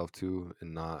push myself to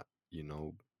and not, you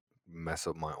know, mess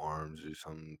up my arms or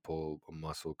something, pull a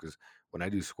muscle. Because when I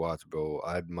do squats, bro,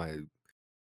 I had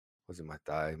was it my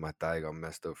thigh? My thigh got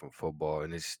messed up from football,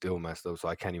 and it's still messed up. So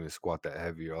I can't even squat that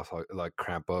heavy, or else I like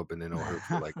cramp up, and then it'll hurt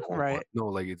for like a whole month. Right. No,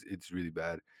 like it's really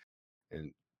bad,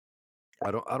 and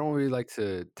I don't really like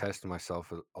to test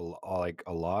myself like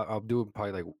a lot. I'll do it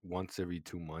probably like once every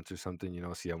 2 months or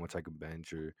something, see how much I can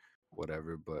bench or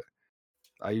whatever. But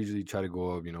I usually try to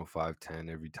go up, 5, 10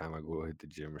 every time I go hit the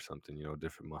gym or something,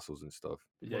 different muscles and stuff.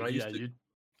 But When yeah, I yeah, used to you.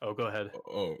 Oh, go ahead.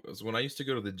 so when I used to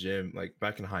go to the gym, like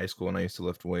back in high school, and I used to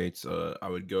lift weights, I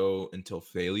would go until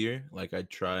failure. Like I'd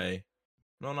try,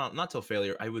 no, not till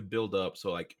failure. I would build up.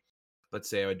 So like, let's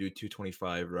say I would do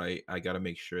 225, right? I got to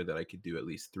make sure that I could do at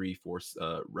least 3, 4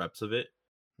 reps of it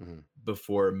Hmm.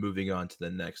 before moving on to the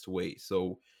next weight.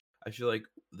 So I feel like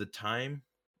the time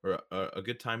or a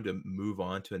good time to move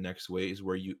on to the next weight is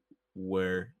where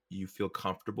you feel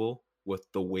comfortable with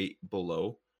the weight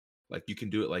below. Like you can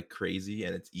do it like crazy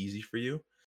and it's easy for you.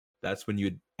 That's when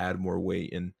you'd add more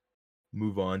weight and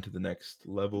move on to the next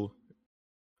level,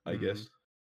 I Hmm. guess.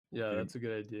 Yeah, You- that's a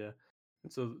good idea.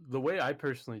 And so the way I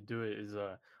personally do it is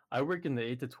I work in the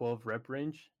 8 to 12 rep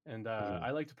range, and Hmm.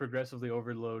 I like to progressively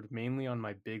overload mainly on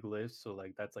my big lifts, so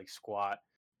like that's like squat,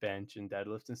 bench and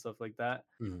deadlift and stuff like that.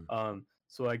 Hmm.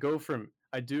 So I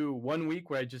do 1 week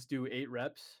where I just do 8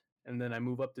 reps, and then I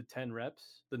move up to 10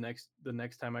 reps the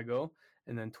next time I go,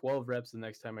 and then 12 reps the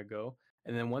next time I go.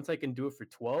 And then once I can do it for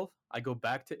 12, I go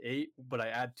back to 8, but I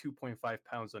add 2.5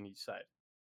 pounds on each side.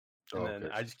 And then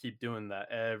Okay, I just keep doing that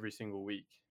every single week.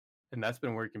 And that's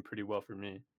been working pretty well for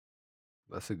me.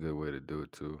 that's a good way to do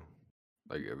it too.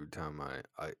 Like every time I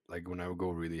like when I would go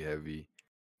really heavy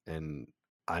and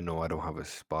I know I don't have a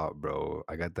spot, bro.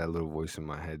 I got that little voice in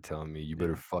my head telling me, you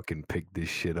better Yeah. fucking pick this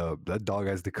shit up. That dog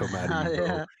has to come out of you, bro.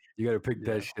 Yeah. You gotta pick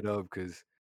Yeah. that shit up because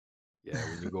yeah,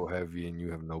 when you go heavy and you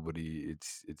have nobody,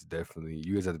 it's definitely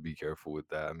you guys have to be careful with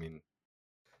that. I mean,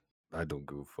 I don't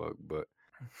give a fuck, but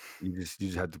you just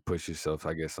have to push yourself,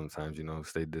 I guess sometimes,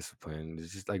 stay disciplined.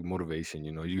 It's just like motivation,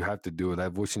 you have to do it.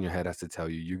 That voice in your head has to tell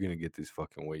you you're gonna get this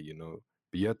fucking weight.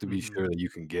 But you have to be Hmm. sure that you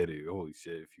can get it. Holy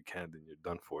shit, if you can't, then you're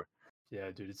done for. Yeah,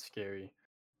 dude, it's scary.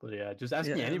 But yeah, just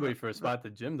asking Yeah. And anybody for a spot at the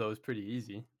gym though is pretty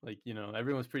easy. Like,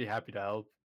 everyone's pretty happy to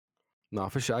help. No,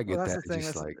 for sure I well, get that's that. the It's thing.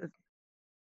 just That's like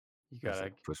You I just gotta,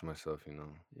 have to push myself,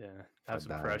 yeah, If I have some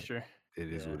die, pressure.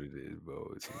 it is Yeah. what it is,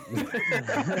 bro. Not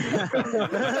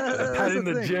that's in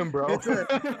the the thing. gym, bro. It's a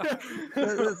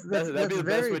That'd be the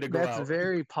best way to go that's out.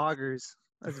 very poggers.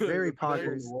 That's very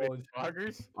poggers. Wait,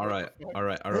 joggers? All What right, the fuck? all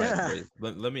right, all right. Yeah.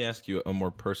 Wait, let me ask you a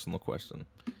more personal question.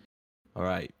 All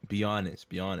right, be honest,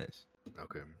 be honest.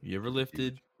 Okay. You ever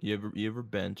lifted? You ever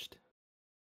benched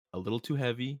a little too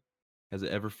heavy? Has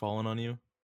it ever fallen on you? Or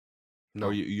No,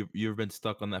 you ever been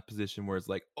stuck on that position where it's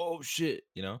like, oh shit,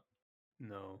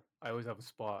 No, I always have a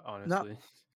spot, No, honestly.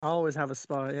 I always have a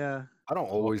spot. Yeah. I don't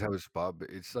Oh, always have a spot, but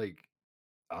it's like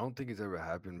I don't think it's ever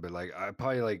happened. But like I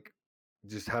probably like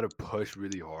just had to push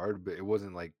really hard, but it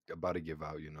wasn't like about to give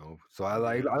out. So Yeah. I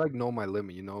like know my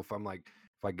limit. If I'm like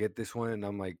if I get this one and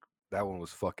I'm like that one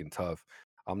was fucking tough,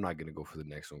 I'm not gonna go for the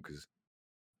next one because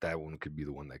that one could be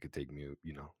the one that could take me,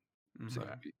 Mhm. 6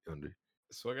 feet under.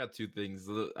 so I got two things.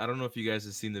 I don't know if you guys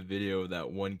have seen the video of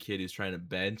that one kid who's trying to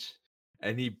bench,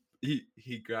 and he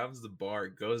grabs the bar,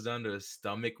 goes down to his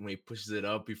stomach, when he pushes it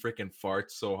up, he freaking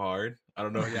farts so hard. I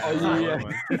don't know if you Oh, guys yeah, saw yeah. that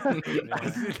one. I Yeah.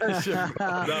 see that shit,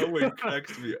 bro. That one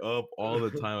cracks me up all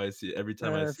the time. Every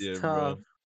time I see That's it, tough.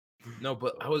 bro. No,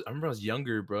 but I remember I was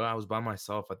younger, bro. I was by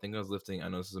myself. I think I was lifting. I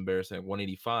know this is embarrassing.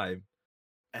 185,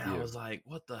 and I Yeah. was like,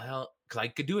 "What the hell?" Because I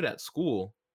could do it at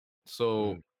school,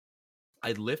 so Mhm.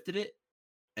 I lifted it,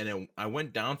 and then I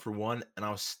went down for one, and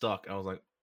I was stuck. I was like,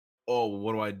 "Oh,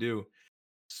 what do I do?"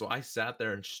 So I sat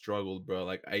there and struggled, bro.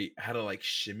 Like I had to like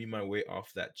shimmy my way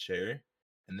off that chair,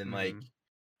 and then Mhm.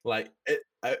 like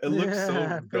it looked so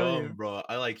Yeah, I feel you. dumb, bro.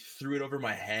 I like threw it over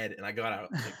my head, and I got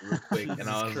out like real quick, and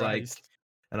Jesus Christ.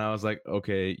 I was like,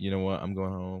 okay, you know what? I'm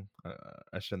going home.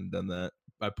 I shouldn't have done that.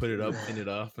 I put it up, Yeah. cleaned it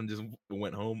off, and just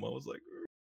went home. I was like,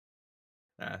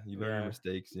 you learn your Yeah.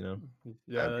 mistakes. Yeah,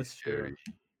 That'd be that's true. scary.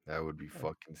 That would be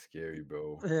fucking scary,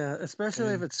 bro. Yeah, especially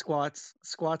if And it's squats.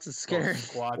 Squats is oh, scary.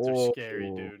 squats are scary,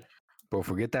 Oh, dude. bro,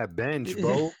 forget that bench, Yeah.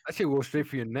 bro. That shit go straight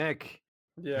for your neck.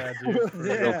 Yeah, dude, for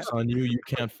real. Yeah. Jokes on you. You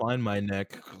can't find my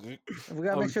neck. We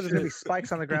gotta Oh, make sure there's gonna be shit.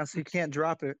 spikes on the ground so you can't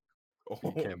drop it.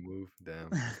 You can't move. Damn,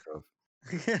 that's tough.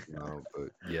 No,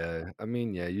 but yeah, I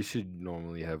mean, yeah, you should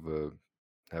normally have a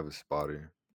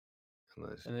spotter.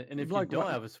 unless And if you Like don't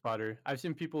what? have a spotter, I've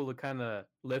seen people kind of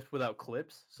lift without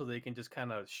clips, so they can just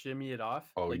kind of shimmy it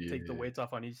off, oh like take the yeah. weights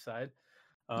off on each side.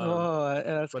 Um, Oh,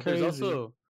 that's but there's crazy.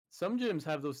 also some gyms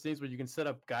have those things where you can set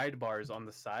up guide bars on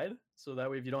the side, so that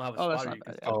way if you don't have a Oh, that's spotter, not you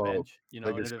can bad. Yeah. still Oh, bench, you know,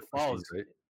 like and a if it squat machines, falls, right?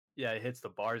 yeah, it hits the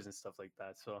bars and stuff like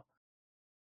that. So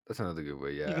That's another good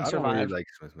way. You Yeah, can I don't really survive. like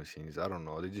Smith machines. I don't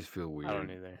know. They just feel I don't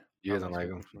weird. either. You I guys don't don't like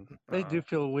like Smith them? machines. They do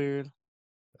feel weird.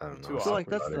 I don't know. Too I It's feel something like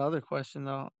awkward. that's about the it. other question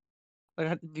though.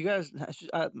 Like, do you guys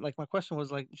like my question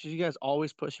was like, should you guys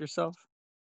always push yourself?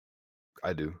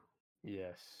 I do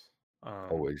Yes.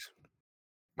 Um, always.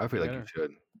 I feel you like you gotta.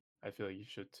 should I feel like you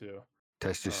should too.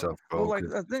 test Um, yourself, Well, bro. like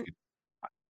Because I if think.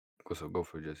 you go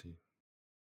for it, Jesse.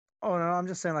 Oh no, I'm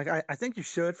just saying like I think you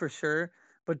should for sure,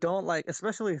 but don't like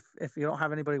especially if you don't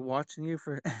have anybody watching you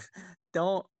for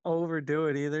don't overdo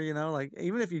it either, you know? Like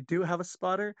even if you do have a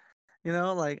spotter, you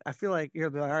know, like I feel like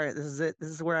you'll be like, all right, this is it. This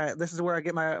is where I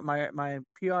get my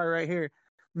PR right here.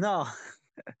 No.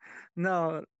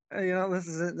 No, you know, this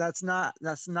is it. That's not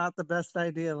the best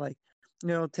idea. Like, you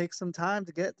know, take some time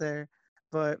to get there,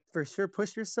 but for sure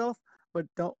push yourself, but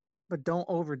don't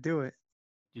overdo it.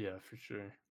 yeah, for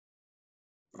sure.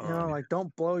 You know, Um, like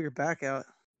don't blow your back out.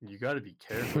 you got to be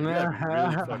careful. You got to be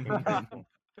really fucking careful.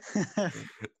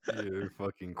 Yeah,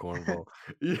 fucking cornball.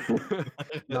 Yeah.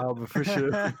 No, but for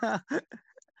sure.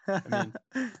 I mean,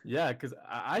 yeah, because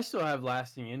I still have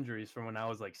lasting injuries from when I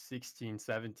was like 16,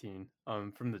 17,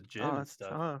 from the Oh, gym and that's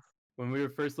stuff. tough. When we were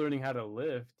first learning how to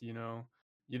lift, you don't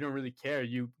really care.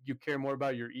 You care more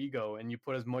about your ego, and you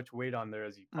put as much weight on there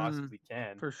as you Mm, possibly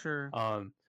can. for sure.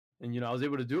 Um, and I was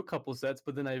able to do a couple sets,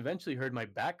 but then I eventually hurt my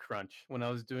back crunch when I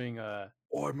was doing Oh,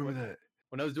 I remember what that.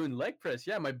 when I was doing leg press.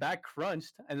 Yeah, my back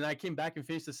crunched, and then I came back and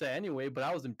finished the set anyway. But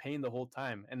I was in pain the whole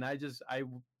time, and I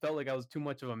felt like I was too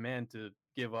much of a man to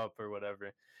give up or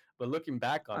whatever. But looking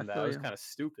back I on that, I feel was you. kind of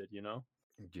stupid,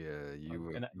 Yeah, and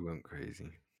you went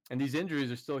crazy. these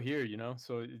injuries are still here,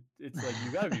 so it's like you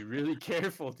gotta be really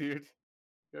careful, dude.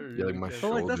 You gotta be Yeah, like really my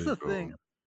But careful. like that's shoulders, the bro. thing.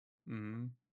 Hmm.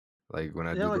 Like when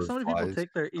I Yeah, do like those so many people flies.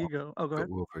 take their ego. Oh, go ahead.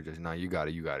 Go for it, just now. You got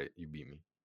it. You got it. You beat me.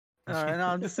 All right, no,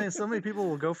 I'm just saying so many people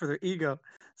will go for their ego.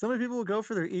 So many people will go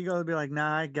for their ego and be like,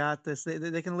 "Nah, I got this."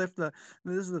 They can lift the.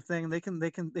 This is the thing. They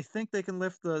think they can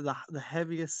lift the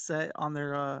heaviest set on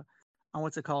their on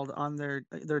what's it called on their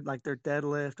like their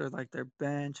deadlift or like their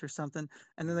bench or something,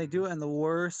 and then they Hmm. do it in the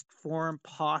worst form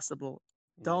possible.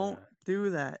 Don't Yeah. do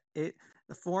that.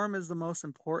 The form is the most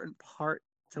important part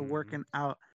to Hmm. working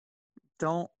out.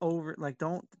 Don't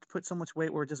put so much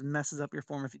weight where it just messes up your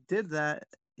form. If you did that,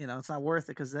 you know, it's not worth it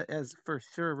because that is for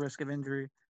sure a risk of injury.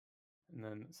 And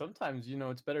then sometimes,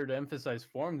 it's better to emphasize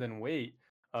form than weight,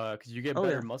 because you get Oh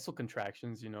better yeah. muscle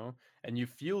contractions, and you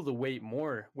feel the weight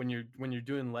more when you're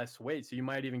doing less weight. So you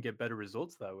might even get better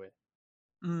results that way.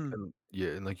 Mm. And yeah,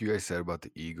 and like you guys said about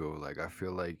the ego, like I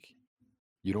feel like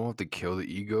you don't have to kill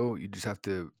the ego. You just have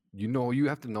to, you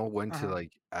have to know when to Uh-huh.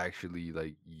 like actually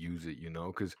like use it,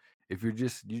 because if you're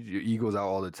just your ego's out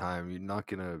all the time, you're not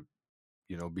gonna,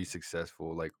 be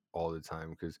successful like all the time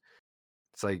because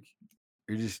it's like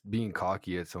you're just being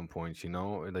cocky at some points,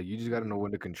 and, like you just got to know Hmm.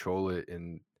 when to control it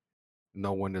and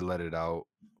know when to let it out.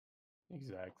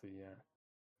 Exactly. Yeah.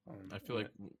 I feel Yeah.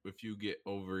 like if you get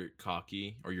over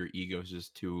cocky or your ego is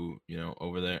just too,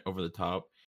 over there, over the top,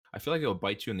 I feel like it'll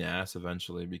bite you in the ass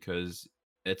eventually because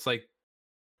it's like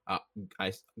uh,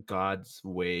 God's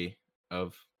way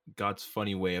of God's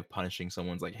funny way of punishing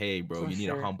someone's like, hey, bro, For you need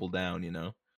to sure. humble down.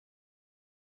 Yeah.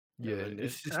 Yeah,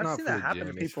 it's And just I've not seen for that the happen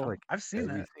to gym. It's for people. like I've seen that.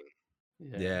 everything.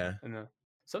 Yeah. Yeah. And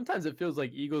sometimes it feels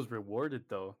like ego's rewarded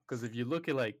though, because if you look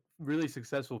at like really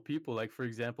successful people, like for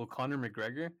example, Conor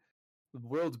McGregor, the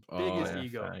world's Oh biggest yeah,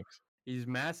 ego. facts. He's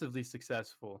massively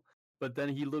successful, but then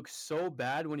he looks so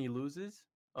bad when he loses.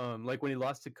 Like when he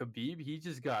lost to Khabib, he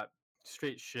just got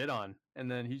straight shit on, and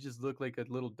then he just looked like a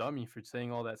little dummy for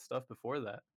saying all that stuff before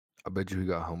that. I bet you he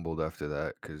got humbled after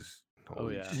that because Oh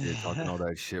holy yeah, shit, talking all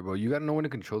that shit, bro. You gotta know when to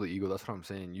control the ego. That's what I'm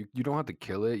saying. You don't have to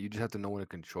kill it. You just have to know when to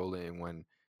control it and when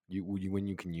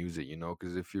you can use it.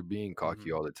 Because if you're being cocky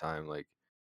hmm all the time, like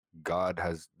God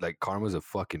has like karma's a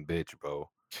fucking bitch, bro.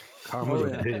 Karma's Oh a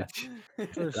yeah. yeah, bitch.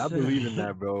 For I sure. believe in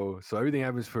that, bro. So everything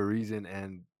happens for a reason,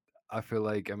 and I feel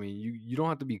like I mean you don't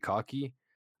have to be cocky.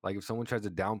 Like if someone tries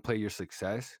to downplay your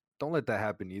success, don't let that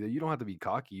happen either. You don't have to be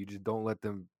cocky. You just don't let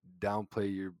them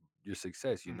downplay your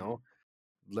success. hmm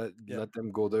yeah, Let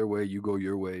them go their way, you go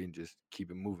your way, and just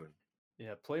keep it moving.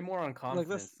 yeah. Play more on Like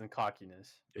that's confidence than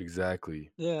cockiness.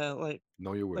 Exactly. yeah,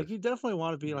 Know your like worth. you definitely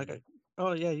want to be like Hmm. a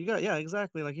oh yeah,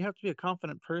 exactly. Like you have to be a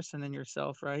confident person in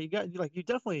yourself, right? You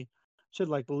definitely should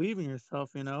like believe in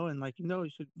yourself, you know, and like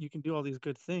you can do all these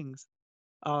good things.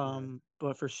 Yeah.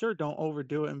 But for sure, don't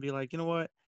overdo it and be like, you know what?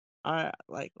 I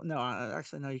like no,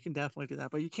 actually no, you can definitely do that,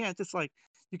 but you can't just like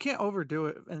you can't overdo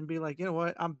it and be like, you know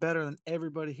what, I'm better than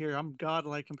everybody here. I'm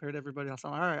godlike compared to everybody else.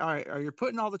 All right, all right. You're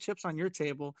putting all the chips on your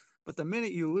table, but the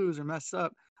minute you lose or mess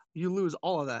up, you lose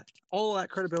all of that. All of that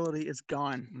credibility is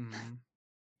gone. Hmm.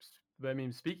 But I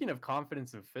mean, speaking of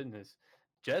confidence and fitness,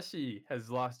 Jesse has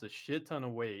lost a shit ton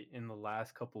of weight in the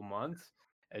last couple months,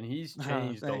 and he's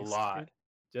changed a Thanks, lot. dude.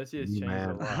 Jesse has changed a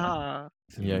Man, lot. Ah,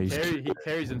 Yeah, he's He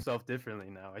carries himself differently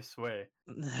now. I swear.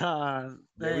 yeah.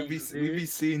 thanks, We be dude.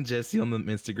 seeing Jesse on the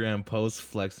Instagram post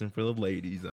flexing for the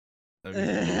ladies. I mean, bro,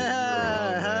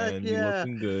 Heck man, you yeah.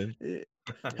 looking good. Eh,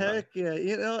 Yeah. Heck yeah.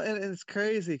 And it's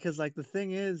crazy because like the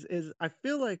thing is I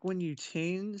feel like when you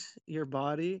change your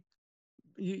body,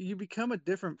 you become a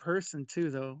different person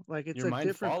too though. Like it's Your a mind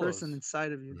different person follows.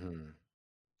 inside of you. mhm,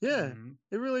 Yeah. Hmm.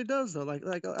 It really does though. Like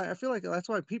I feel like that's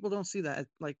why people don't see that.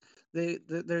 Like they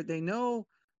know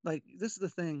like this is the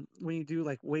thing when you do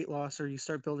like weight loss or you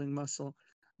start building muscle,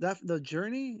 that the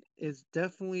journey is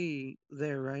definitely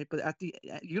there, right? But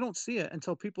you don't see it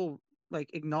until people like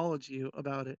acknowledge you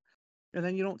about it. And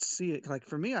then you don't see it. Like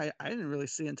for me, I didn't really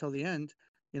see it until the end,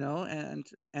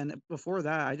 and before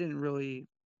that I didn't really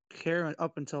care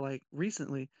up until like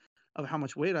recently of how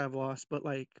much weight I've lost. But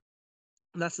like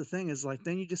that's the thing is like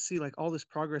then you just see like all this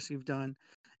progress you've done,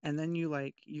 and then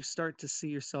you start to see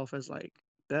yourself as like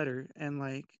better and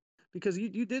like because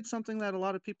you did something that a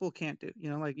lot of people can't do.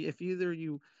 Like if either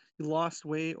you lost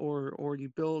weight or you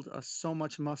build so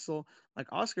much muscle. Like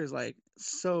Oscar's like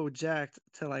so jacked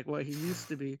to like what he used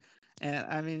to be. And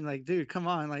I mean, like, dude, come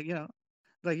on, like,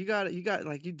 like you got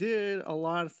like you did a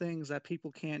lot of things that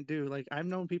people can't do. Like I've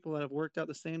known people that have worked out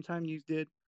the same time you did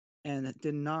and it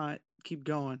did not keep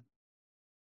going.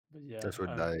 But yeah, that's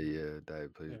what diet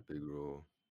plays yeah. a big role.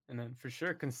 And then for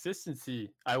sure,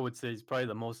 consistency, I would say, is probably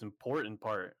the most important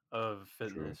part of True.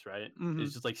 fitness, right? Hmm.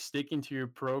 It's just like sticking to your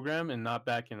program and not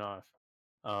backing off.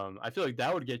 I feel like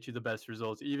that would get you the best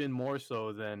results, even more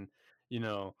so than, you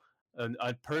know,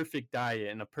 a perfect diet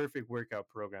and a perfect workout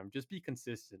program. Just be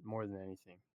consistent more than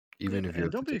anything. Even Yeah, if you and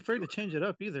have to don't be take afraid to shorts. change it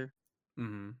up either.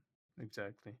 Hmm.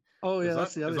 Exactly. Oh yeah,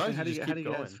 that's the As other long thing. as you just How keep do you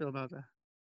guys going. feel about that?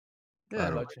 I Yeah. don't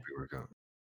About like ch- pre-workout.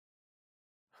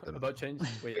 I don't about know. change.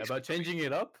 Wait, about changing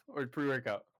it up or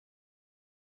pre-workout?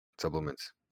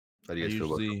 Supplements. How do I you guys feel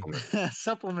about usually supplements?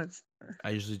 Supplements.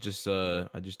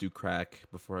 I just do crack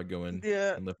before I go in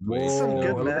Yeah, and lift weights. some You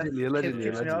good Whoa! know, meth Allegedly, keep, allegedly,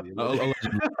 keeps me up. allegedly,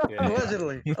 allegedly.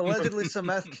 allegedly. Yeah, yeah. Allegedly, some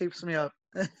meth keeps me up.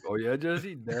 Oh yeah,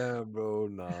 Jesse. Damn, bro.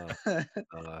 Nah,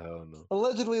 hell no.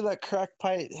 Allegedly, that crack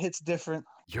pipe hits different.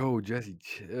 Yo, Jesse,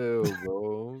 chill,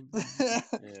 bro.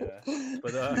 Yeah.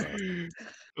 But Nah.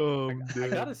 Oh, I damn.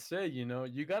 gotta say,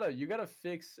 you gotta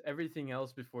fix everything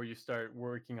else before you start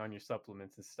working on your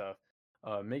supplements and stuff.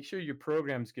 Make sure your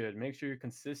program's good. Make sure you're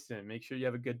consistent. Make sure you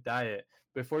have a good diet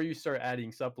before you start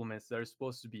adding supplements that are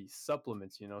supposed to be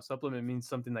supplements. Supplement means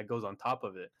something that goes on top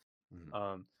of it.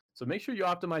 Mhm. So make sure you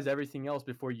optimize everything else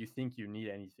before you think you need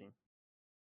anything.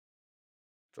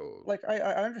 So Like I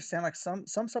understand like some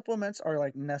supplements are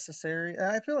like necessary and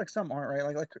I feel like some aren't,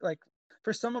 right? Like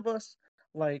for some of us,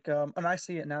 like and I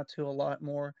see it now too a lot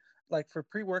more, like for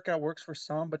pre-workout works for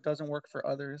some but doesn't work for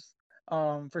others.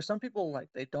 For some people, like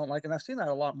they don't like, and I've seen that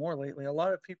a lot more lately. A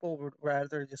lot of people would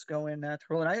rather just go in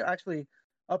natural, and I actually,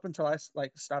 up until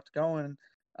like stopped going,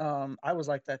 I was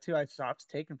like that too. I stopped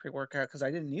taking pre-workout because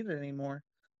I didn't need it anymore.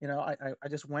 I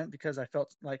just went because I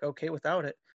felt like okay without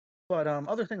it. But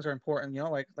other things are important,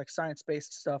 like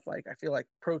science-based stuff. Like I feel like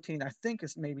protein, I think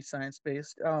is maybe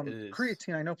science-based. It is.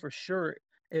 Creatine, I know for sure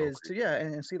is okay. too. Yeah,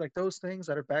 and see like those things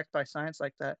that are backed by science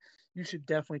like that, you should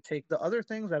definitely take. The other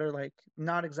things that are like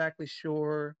not exactly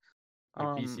sure, Like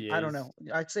I don't BCAs. know.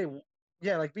 I'd say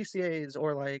yeah, like BCAs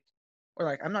or like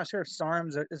I'm not sure if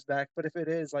SARMs is back, but if it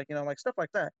is, like like stuff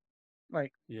like that,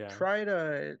 like Yeah. try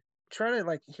to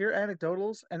like hear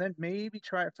anecdotals and then maybe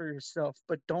try it for yourself,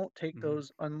 but don't take Hmm.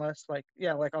 those unless like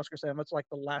yeah, like Oscar said, that's like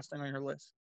the last thing on your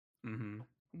list. Hmm.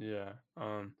 Yeah.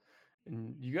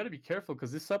 And you got to be careful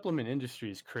because this supplement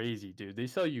industry is crazy, dude. They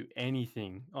sell you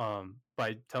anything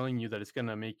by telling you that it's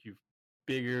gonna make you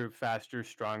bigger, faster,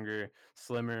 stronger,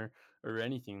 slimmer, or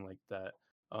anything like that.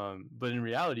 But in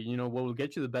reality, what will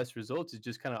get you the best results is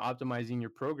just kind of optimizing your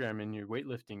program and your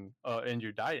weightlifting and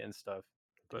your diet and stuff.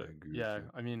 I But agree with yeah, you.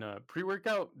 I mean,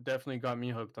 pre-workout definitely got me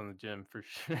hooked on the gym for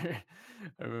sure.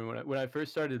 I mean, when I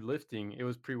first started lifting, it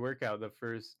was pre-workout that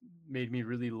first made me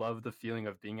really love the feeling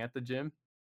of being at the gym.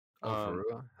 Oh, for Um,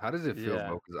 real? How does it feel, yeah,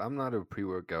 bro? Because I'm not a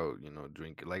pre-workout,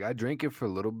 drinker. Like I drank it for a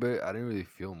little bit. I didn't really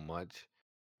feel much,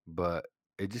 but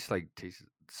it just like tastes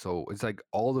so. It's like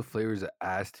all the flavors are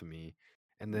ass to me,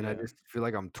 and then I Yeah. just feel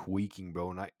like I'm tweaking,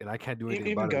 bro, and I can't do anything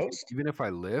Even about it. Ghost? Even if I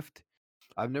lift,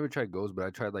 I've never tried Ghost, but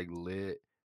I tried like Lit,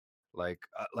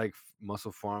 like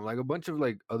Muscle Farm, like a bunch of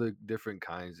like other different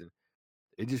kinds, and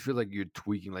it just feels like you're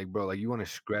tweaking, like, bro, like you want to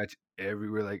scratch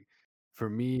everywhere. Like for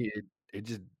me, it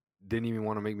just didn't even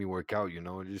want to make me work out, you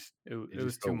know. It It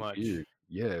was just too felt much. weird.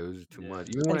 Yeah, it was too Yeah. much.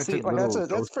 Even when And I see, took like little that's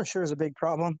doses. for sure is a big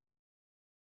problem.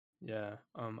 Yeah.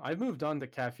 I've moved on to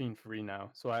caffeine free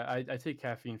now. So I take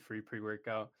caffeine free pre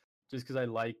workout just because I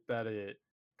like that it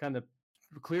kind of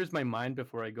clears my mind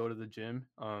before I go to the gym.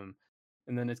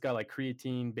 And then it's got like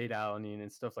creatine, beta alanine,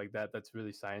 and stuff like that. That's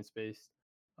really science based.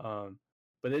 Um,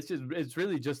 but it's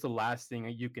really just the last thing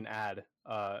that you can add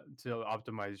to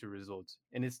optimize your results.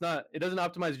 And it doesn't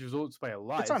optimize your results by a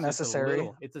lot. It's not It's just a necessary.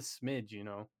 little, it's a smidge, you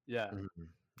know. Yeah. Mhm.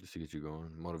 Just to get you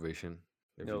going, motivation,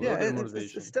 You if know, a you little Yeah, will. bit of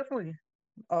it's motivation. definitely.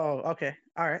 Oh, okay.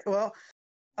 All right. Well,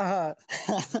 uh,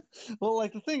 well,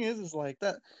 like the thing is like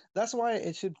that. That's why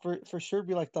it should for sure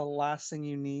be like the last thing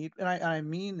you need. And I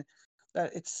mean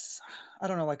that it's, I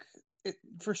don't know, like it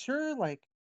for sure. Like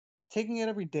taking it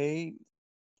every day,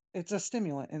 it's a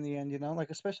stimulant in the end. You know, like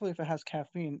especially if it has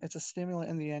caffeine, it's a stimulant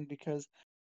in the end because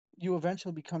you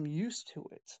eventually become used to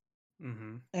it.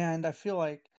 Mm-hmm. And I feel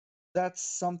like that's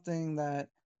something that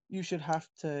you should have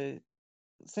to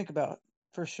think about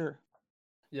for sure.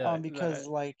 Yeah. Because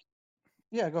like,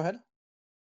 yeah, go ahead.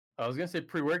 I was gonna say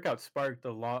pre-workout sparked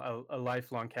a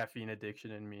lifelong caffeine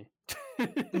addiction in me.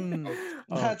 Mm,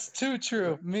 um, that's too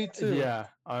true. Me too. yeah,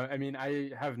 I mean,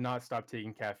 I have not stopped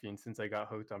taking caffeine since I got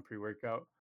hooked on pre-workout.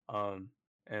 Um,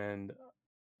 and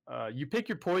you pick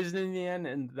your poison in the end,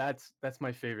 and that's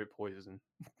my favorite poison.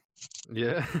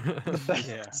 Yeah. The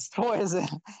Yeah, best poison.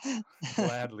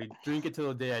 gladly drink it till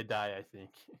the day I die. I think.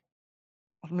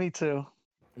 Me too.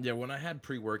 Yeah, when I had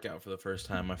pre-workout for the first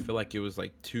time, I feel like it was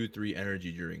like 2, 3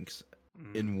 energy drinks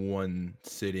Mm, in one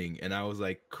sitting, and I was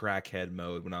like crackhead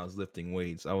mode when I was lifting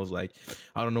weights. I was like,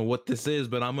 I don't know what this is,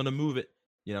 but I'm gonna move it,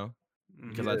 you know,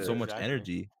 because I had so Yeah. much exactly.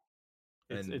 energy,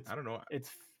 It's and it's I don't know.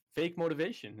 it's fake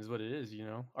motivation is what it is. You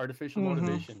know, artificial Hmm.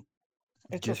 motivation.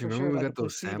 It's a Jesse, for remember sure when we like a got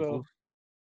those placebo. samples?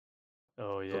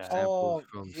 Oh Those yeah. samples Oh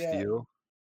from yeah, Steel?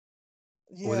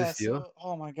 Was it yeah. Steel? So,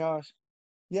 oh my gosh,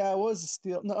 yeah, it was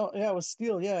steel. No, yeah, it was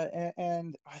steel. Yeah,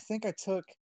 and I think I took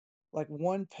like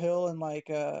one pill and like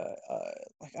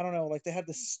I don't know, like they had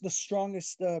the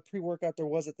strongest pre-workout there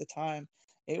was at the time.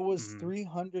 It was Mm-hmm.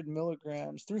 300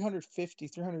 milligrams, 350,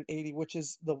 380, which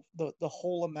is the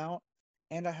whole amount.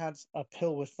 And I had a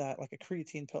pill with that, like a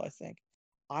creatine pill, I think.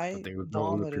 I I think it was, no,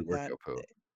 it was a vomited that. pre-workout pill.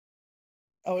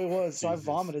 Oh, it was. So I Jesus.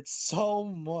 vomited so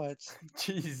much,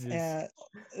 Jesus. and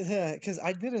yeah, because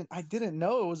I didn't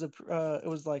know it was it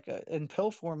was like a in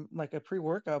pill form, like a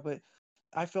pre-workout, but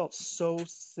I felt so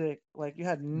sick, like you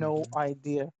had no Hmm.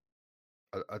 idea.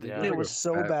 I think it was It Yeah. like was a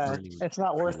so fat bad. burning It's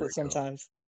not worth it pre-workout. sometimes.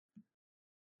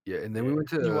 Yeah, and then we Yeah. went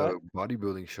to You what? a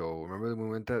bodybuilding show. Remember when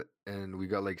we went that and we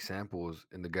got like samples,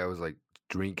 and the guy was like,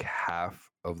 drink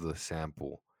half of the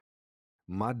sample.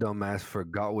 My dumb ass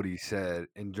forgot what he said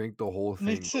and drank the whole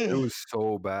Me thing, bro. It too. was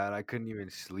so bad. I couldn't even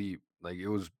sleep. Like it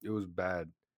was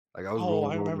bad. Like I was Oh,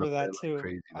 I rolling in my remember bed that like too.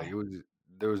 crazy. Like I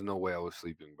there was no way I was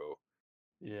sleeping, bro.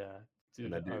 Yeah.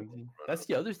 And I Dude, didn't want to run that's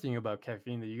the other thing about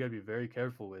caffeine that you gotta be very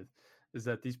careful with is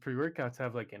that these pre-workouts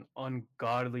have like an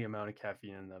ungodly amount of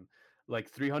caffeine in them. Like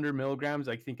 300 milligrams,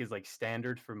 I think is like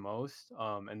standard for most.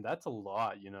 And that's a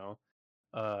lot, you know.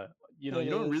 Uh, it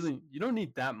is. you don't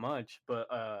need that much, but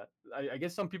I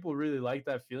guess some people really like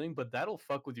that feeling, but that'll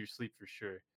fuck with your sleep for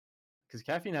sure. Because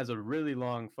caffeine has a really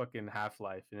long fucking half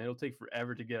life, and it'll take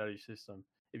forever to get out of your system.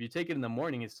 If you take it in the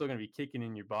morning, it's still gonna be kicking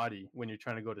in your body when you're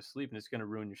trying to go to sleep, and it's gonna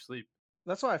ruin your sleep.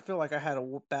 That's why I feel like I had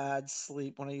a bad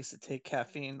sleep when I used to take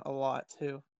caffeine a lot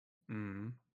too.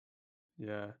 Mm,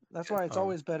 yeah. That's Yeah. why it's Um.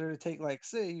 always better to take, like,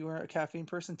 say you were a caffeine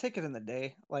person, take it in the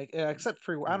day. Like, except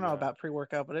pre, I don't know Yeah. about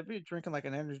pre-workout, but if you're drinking like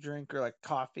an energy drink or like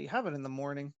coffee, have it in the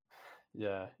morning.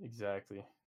 Yeah. Exactly.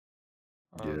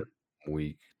 Yeah, Um. I'm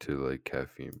weak to like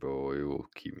caffeine, bro. It will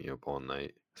keep me up all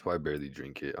night. That's why I barely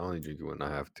drink it. I only drink it when I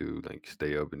have to like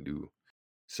stay up and do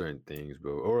certain things,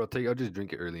 bro. Or I'll just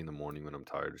drink it early in the morning when I'm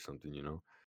tired or something, you know.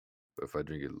 But if I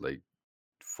drink it like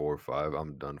 4 or 5,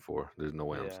 I'm done for. There's no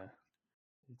way I'm. Yeah.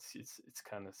 It's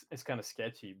kind of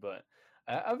sketchy, but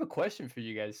I have a question for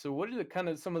you guys. So, what are the kind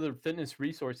of some of the fitness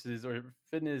resources or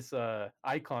fitness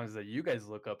icons that you guys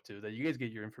look up to that you guys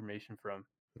get your information from?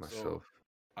 So Myself.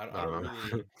 I I don't don't know.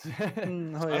 really.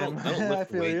 Oh I yeah, don't I lift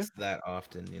feel you. weights that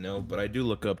often, you know, but I do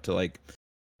look up to like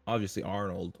obviously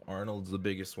Arnold. Arnold's the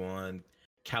biggest one.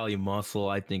 Cali Muscle,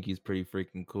 I think he's pretty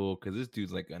freaking cool because this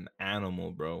dude's like an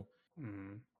animal, bro.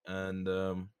 Mhm. And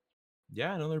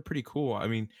Yeah, no, they're pretty cool. I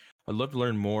mean, I'd love to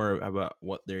learn more about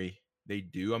what they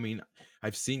do. I mean,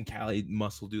 I've seen Cali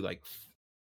Muscle do like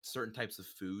certain types of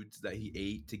foods that he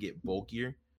ate to get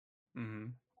bulkier. Mm-hmm.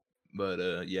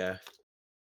 But yeah.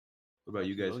 What about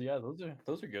you Gotcha. guys? Yeah,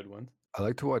 those are good ones. I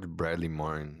like to watch Bradley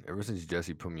Martin. Ever since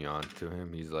Jesse put me on to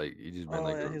him, he just been Oh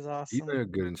like yeah, he's he's awesome. been a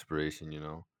good inspiration, you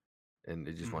know. And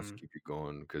it just wants to Mm-hmm. keep you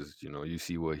going because you know you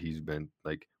see what he's been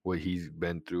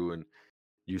through, and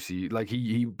you see like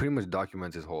he pretty much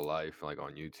documents his whole life like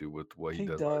on YouTube with what he He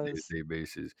does on a does. day-to-day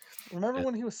basis. Remember And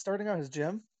when he was starting out his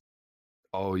gym?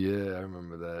 oh yeah, I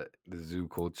remember that the zoo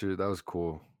culture that was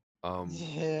cool.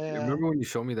 Yeah, Remember when you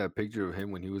showed me that picture of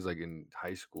him when he was like in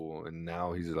high school, and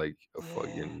now he's like a yeah.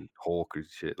 fucking Hulk or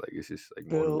shit. Like it's just like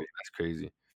Built. motivating. That's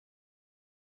crazy.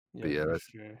 But Yeah, yeah, for that's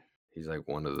sure. he's like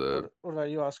one of the What about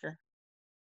you, Oscar?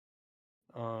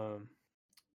 Um,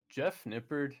 Jeff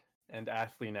Nippard and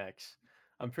Athlean X.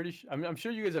 I'm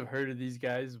sure you guys have heard of these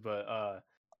guys, but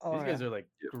Oh these guys yeah. are like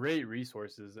yeah, great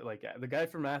resources. Like the guy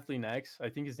from Athlean X, I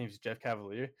think his name's Jeff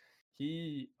Cavalier.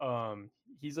 He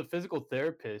he's a physical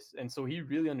therapist, and so he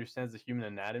really understands the human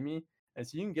anatomy, and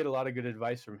so you can get a lot of good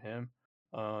advice from him.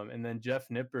 And then Jeff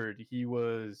Nippard, he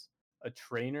was a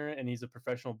trainer and he's a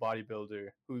professional bodybuilder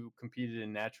who competed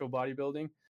in natural bodybuilding.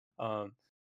 Um,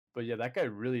 but yeah, that guy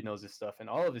really knows his stuff, and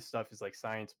all of his stuff is like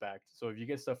science backed. So if you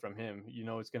get stuff from him, you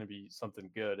know it's going to be something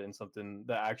good and something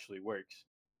that actually works.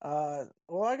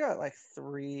 Well, I got like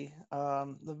three.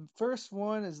 The first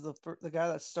one is the guy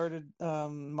that started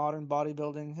modern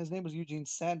bodybuilding. His name was Eugene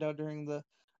Sandow during the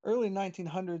early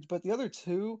 1900s. But the other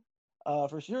two,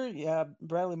 for sure, yeah,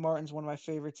 Bradley Martin's one of my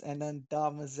favorites, and then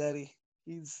Dom Mazzetti.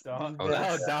 He's Dom, the oh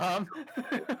that oh, best. Dom.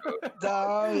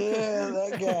 Dom, yeah,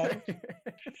 that guy.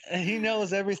 And he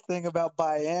knows everything about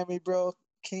Miami, bro.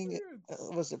 King,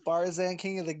 was it Barzan,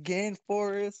 King of the Gain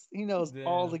Forest? He knows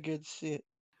all Damn, the good shit.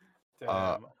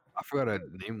 uh damn. I forgot to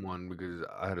name one because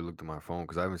I had to look to my phone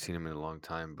because I haven't seen him in a long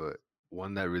time. But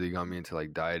one that really got me into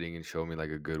like dieting and showed me like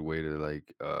a good way to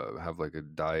like have like a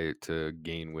diet to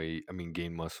gain weight. I mean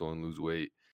gain muscle and lose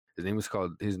weight. His name is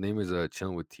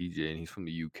Chilling with TJ, and he's from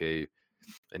the UK.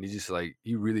 And he just like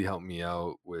he really helped me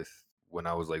out with when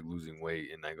I was like losing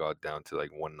weight and I got down to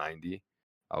like 190.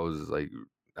 I was like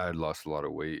I had lost a lot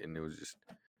of weight, and it was just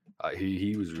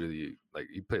he was really like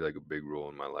he played like a big role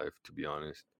in my life, to be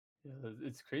honest. Yeah,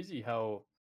 it's crazy how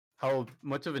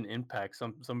much of an impact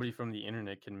somebody from the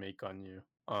internet can make on you.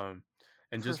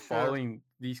 And For just sure. following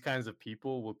these kinds of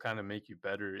people will kind of make you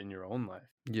better in your own life.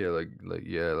 Yeah,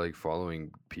 like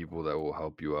following people that will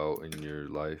help you out in your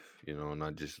life, you know,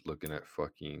 not just looking at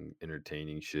fucking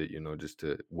entertaining shit, you know, just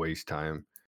to waste time.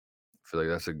 I feel like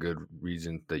that's a good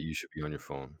reason that you should be on your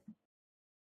phone.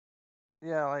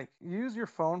 Yeah, like use your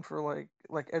phone for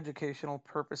like educational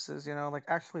purposes, like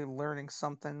actually learning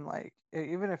something like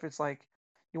even if it's like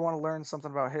you want to learn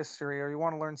something about history or you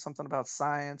want to learn something about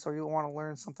science or you want to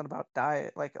learn something about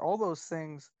diet, like all those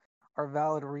things are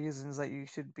valid reasons that you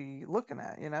should be looking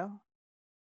at. Yeah,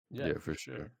 Yeah, for for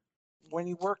sure. sure. When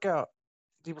you work out,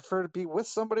 do you prefer to be with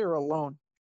somebody or alone?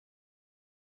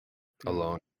 Hmm.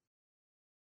 Alone.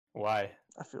 Why?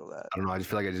 I feel that. I don't know. I just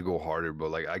feel like I just go harder,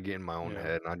 but like I get in my own Yeah.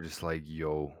 head and I'm just like,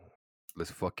 yo,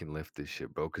 let's fucking lift this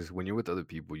shit, bro. Because when you're with other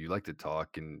people, you like to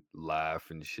talk and laugh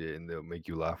and shit, and they'll make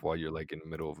you laugh while you're like in the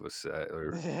middle of a set.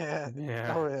 Or Yeah.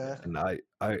 Yeah. Oh yeah. and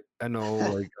I know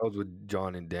like I was with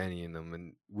John and Danny and them,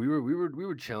 and we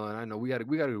were chilling. I know we got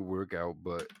to work out,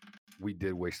 but we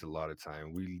did waste a lot of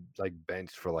time. We like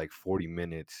benched for like 40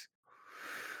 minutes,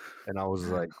 and I was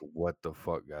like, what the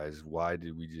fuck, guys? Why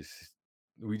did we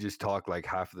just talk like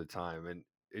half of the time? And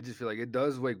it just feel like it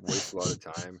does like waste a lot of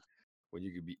time when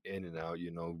you could be in and out,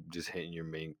 you know, just hitting your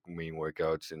main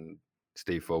workouts and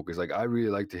stay focused. Like I really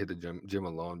like to hit the gym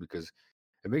alone because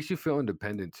it makes you feel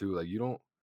independent too. Like you don't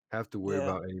have to worry Yeah.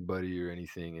 about anybody or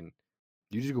anything, and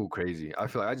you just go crazy. I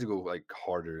feel like I just go like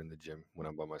harder in the gym when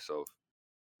I'm by myself.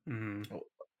 Hmm. Oh,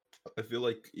 I feel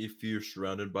like if you're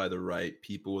surrounded by the right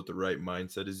people with the right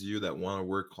mindset as you that want to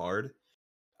work hard,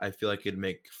 I feel like it'd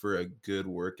make for a good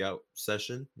workout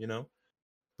session, you know?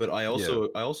 But I Yeah, also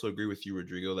I also agree with you,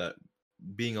 Rodrigo, that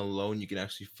being alone you can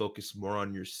actually focus more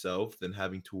on yourself than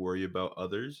having to worry about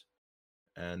others.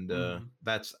 And Hmm.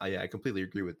 that's I completely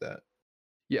agree with that.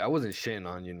 yeah. I wasn't shitting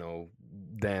on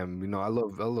them. I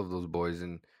love those boys,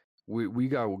 and we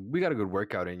got a good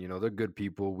workout in. You know, they're good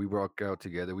people. We work out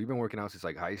together. We've been working out since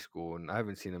like high school, and I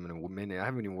haven't seen them in a minute. I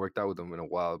haven't even worked out with them in a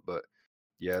while, but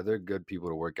yeah, they're good people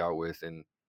to work out with. And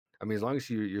I mean, as long as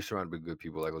you're surrounded by good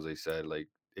people, like Jose said, like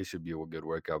it should be a good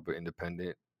workout. But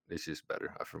independent, it's just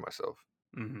better for myself.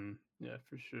 Hmm. Yeah,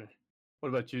 for sure. What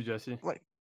about you, Jesse? Like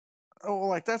Oh,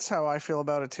 like that's how I feel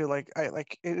about it too. Like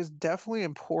it is definitely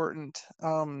important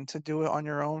to do it on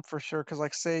your own for sure. Because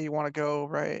like say you want to go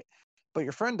right, but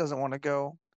your friend doesn't want to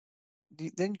go,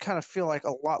 then you kind of feel like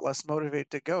a lot less motivated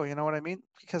to go. You know what I mean?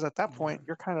 Because at that Yeah. point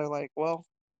you're kind of like, well,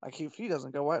 like if he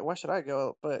doesn't go, why should I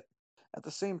go? But at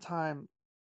the same time,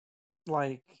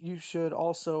 like you should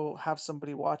also have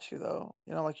somebody watch you though.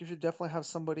 You know, like you should definitely have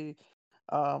somebody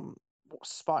um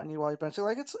spotting you while you're benching.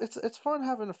 Like it's fun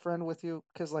having a friend with you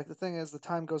because like the thing is the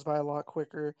time goes by a lot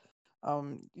quicker.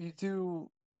 You do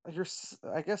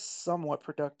I guess somewhat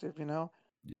productive, you know,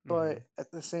 Hmm. but at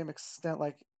the same extent,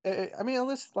 like I mean, at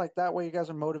least like that way you guys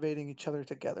are motivating each other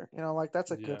together. You know, like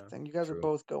that's a good Yeah. thing. You guys are True.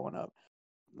 both going up.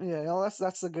 Yeah, you know,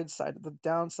 that's the good side. The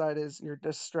downside is you're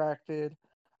distracted.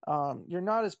 You're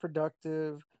not as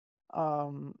productive.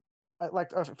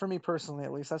 For me personally,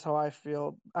 at least, that's how I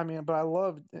feel. I mean, but I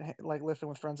love like lifting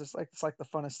with friends. It's like the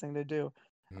funnest thing to do.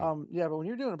 Mhm. Yeah, but when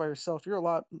you're doing it by yourself, you're a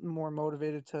lot more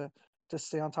motivated to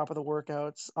stay on top of the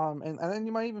workouts. And then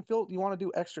you might even feel you want to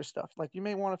do extra stuff. Like you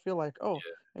may want to feel like, oh,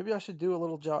 maybe I should do a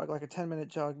little jog, like a 10-minute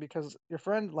jog, because your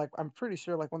friend, like I'm pretty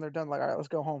sure, like when they're done, like all right, let's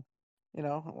go home. You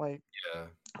know, like Yeah.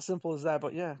 simple as that.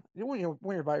 But yeah, when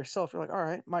you're by yourself, you're like, all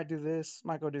right, might do this,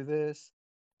 might go do this,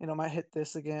 might hit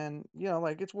this again.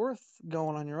 Like it's worth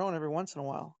going on your own every once in a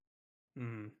while.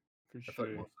 Hmm. For I feel like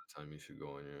sure. most of the time you should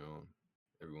go on your own.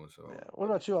 Every once in a Yeah. while. What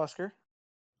about you, Oscar?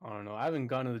 I don't know. I haven't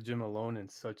gone to the gym alone in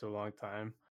such a long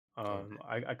time. Okay.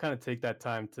 I kind of take that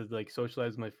time to like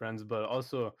socialize with my friends, but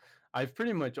also I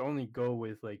pretty much only go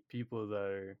with like people that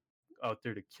are out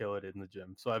there to kill it in the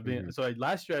gym. So Mhm.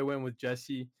 last year I went with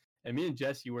Jesse, and me and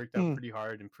Jesse worked out Mm. pretty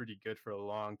hard and pretty good for a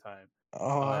long time.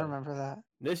 Oh, I Uh, remember that.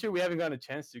 this year we haven't gotten a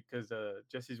chance to because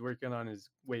Jesse's working on his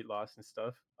weight loss and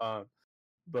stuff.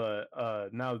 But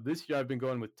now this year I've been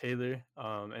going with Taylor,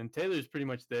 and Taylor's pretty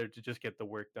much there to just get the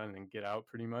work done and get out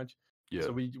pretty much. Yeah,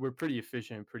 So we're pretty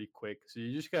efficient and pretty quick. So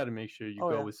you just got to make sure you Oh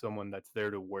go yeah. with someone that's there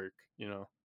to work. You know.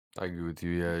 I agree with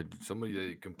you. Yeah, somebody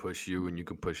that can push you and you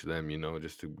can push them,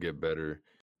 just to get better.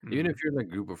 Even Hmm. if you're in a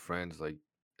group of friends, like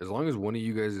as long as one of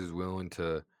you guys is willing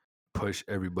to push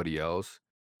everybody else,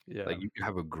 Yeah. like you can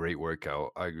have a great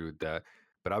workout. I agree with that.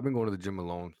 But I've been going to the gym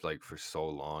alone like for so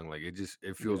long. Like it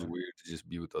feels Yeah. weird to just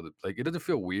be with other like it doesn't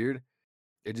feel weird.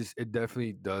 It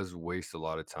definitely does waste a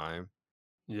lot of time.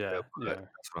 Yeah, Yeah. but Yeah.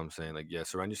 that's what I'm saying. Like, yeah,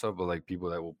 surround yourself with like people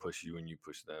that will push you and you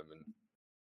push them and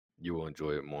you will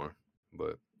enjoy it more.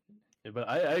 But Yeah, but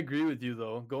I agree with you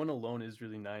though. Going alone is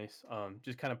really nice.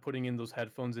 Just kind of putting in those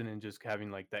headphones in and just having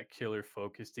like that killer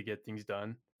focus to get things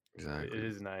done. It exactly.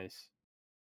 is nice.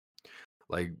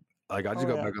 Like like I just Oh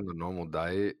got yeah. back on the normal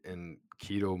diet and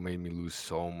keto made me lose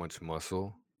so much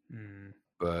muscle. Mm.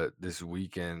 But this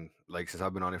weekend, like since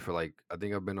I've been on it for like I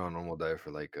think I've been on a normal diet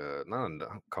for like not a,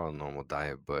 I don't call it a normal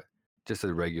diet, but just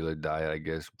a regular diet, I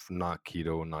guess, not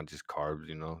keto, not just carbs.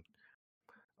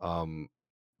 Um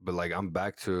but like I'm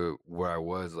back to where I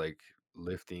was like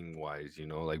lifting wise,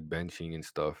 like benching and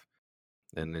stuff.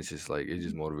 And it's just like it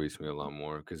just motivates me a lot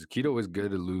more because keto is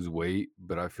good to lose weight,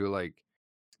 but I feel like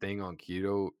staying on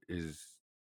keto is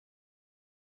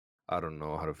I don't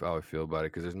know how I feel about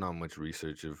it because there's not much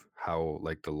research of how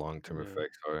like the long term Yeah.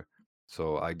 effects are.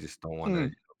 So I just don't want to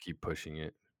Mm. keep pushing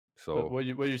it. But So what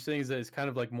you're saying is that it's kind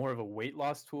of like more of a weight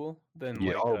loss tool than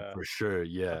yeah, like oh for sure, a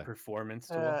yeah, performance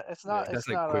tool. It's Yeah. not. that's It's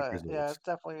like not quick a. Yeah, results. it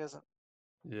definitely isn't.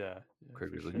 Yeah. Yeah, Quick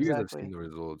for results. sure. You guys have Exactly. seen the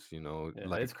results, Yeah,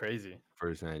 like it's crazy.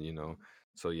 firsthand.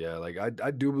 So yeah, like I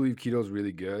do believe keto is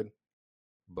really good,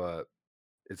 but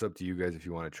it's up to you guys if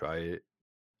you want to try it.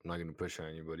 I'm not gonna push on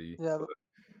anybody. Yeah.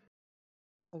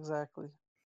 Exactly.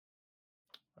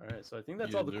 All right, so I think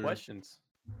that's all Yes, the sir. questions.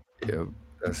 Yeah,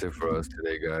 that's it for us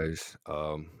today, guys.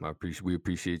 We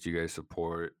appreciate you guys'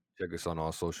 support. Check us on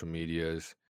all social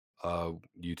medias.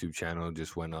 YouTube channel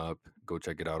just went up. Go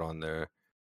check it out on there.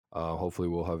 Hopefully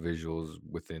we'll have visuals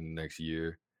within next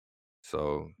year.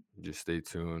 So just stay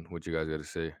tuned. What you guys got to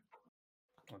say?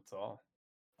 That's all.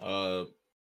 Uh,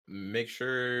 Make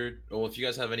sure. Well, if you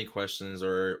guys have any questions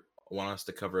or want us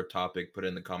to cover a topic, put it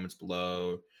in the comments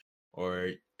below,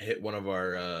 or hit one of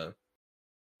our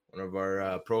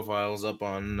profiles up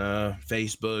on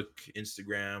Facebook,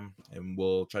 Instagram, and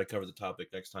we'll try to cover the topic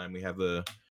next time we have a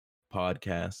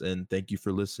podcast. And thank you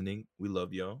for listening. We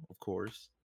love y'all, of course.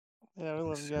 Yeah, we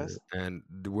love Yes, you sir. guys. And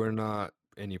we're not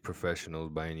any professionals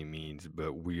by any means,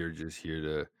 but we are just here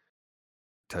to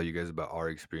tell you guys about our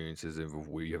experiences and what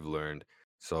we have learned.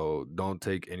 So don't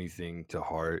take anything to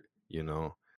heart. Do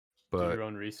But your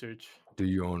own research. do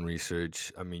your own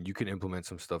research. I mean, you can implement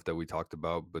some stuff that we talked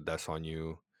about, but that's on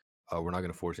you. We're not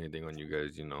going to force anything on you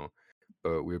guys.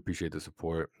 But we appreciate the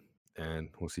support and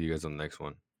we'll see you guys on the next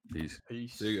one. Peace.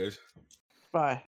 Peace. See you guys. Bye.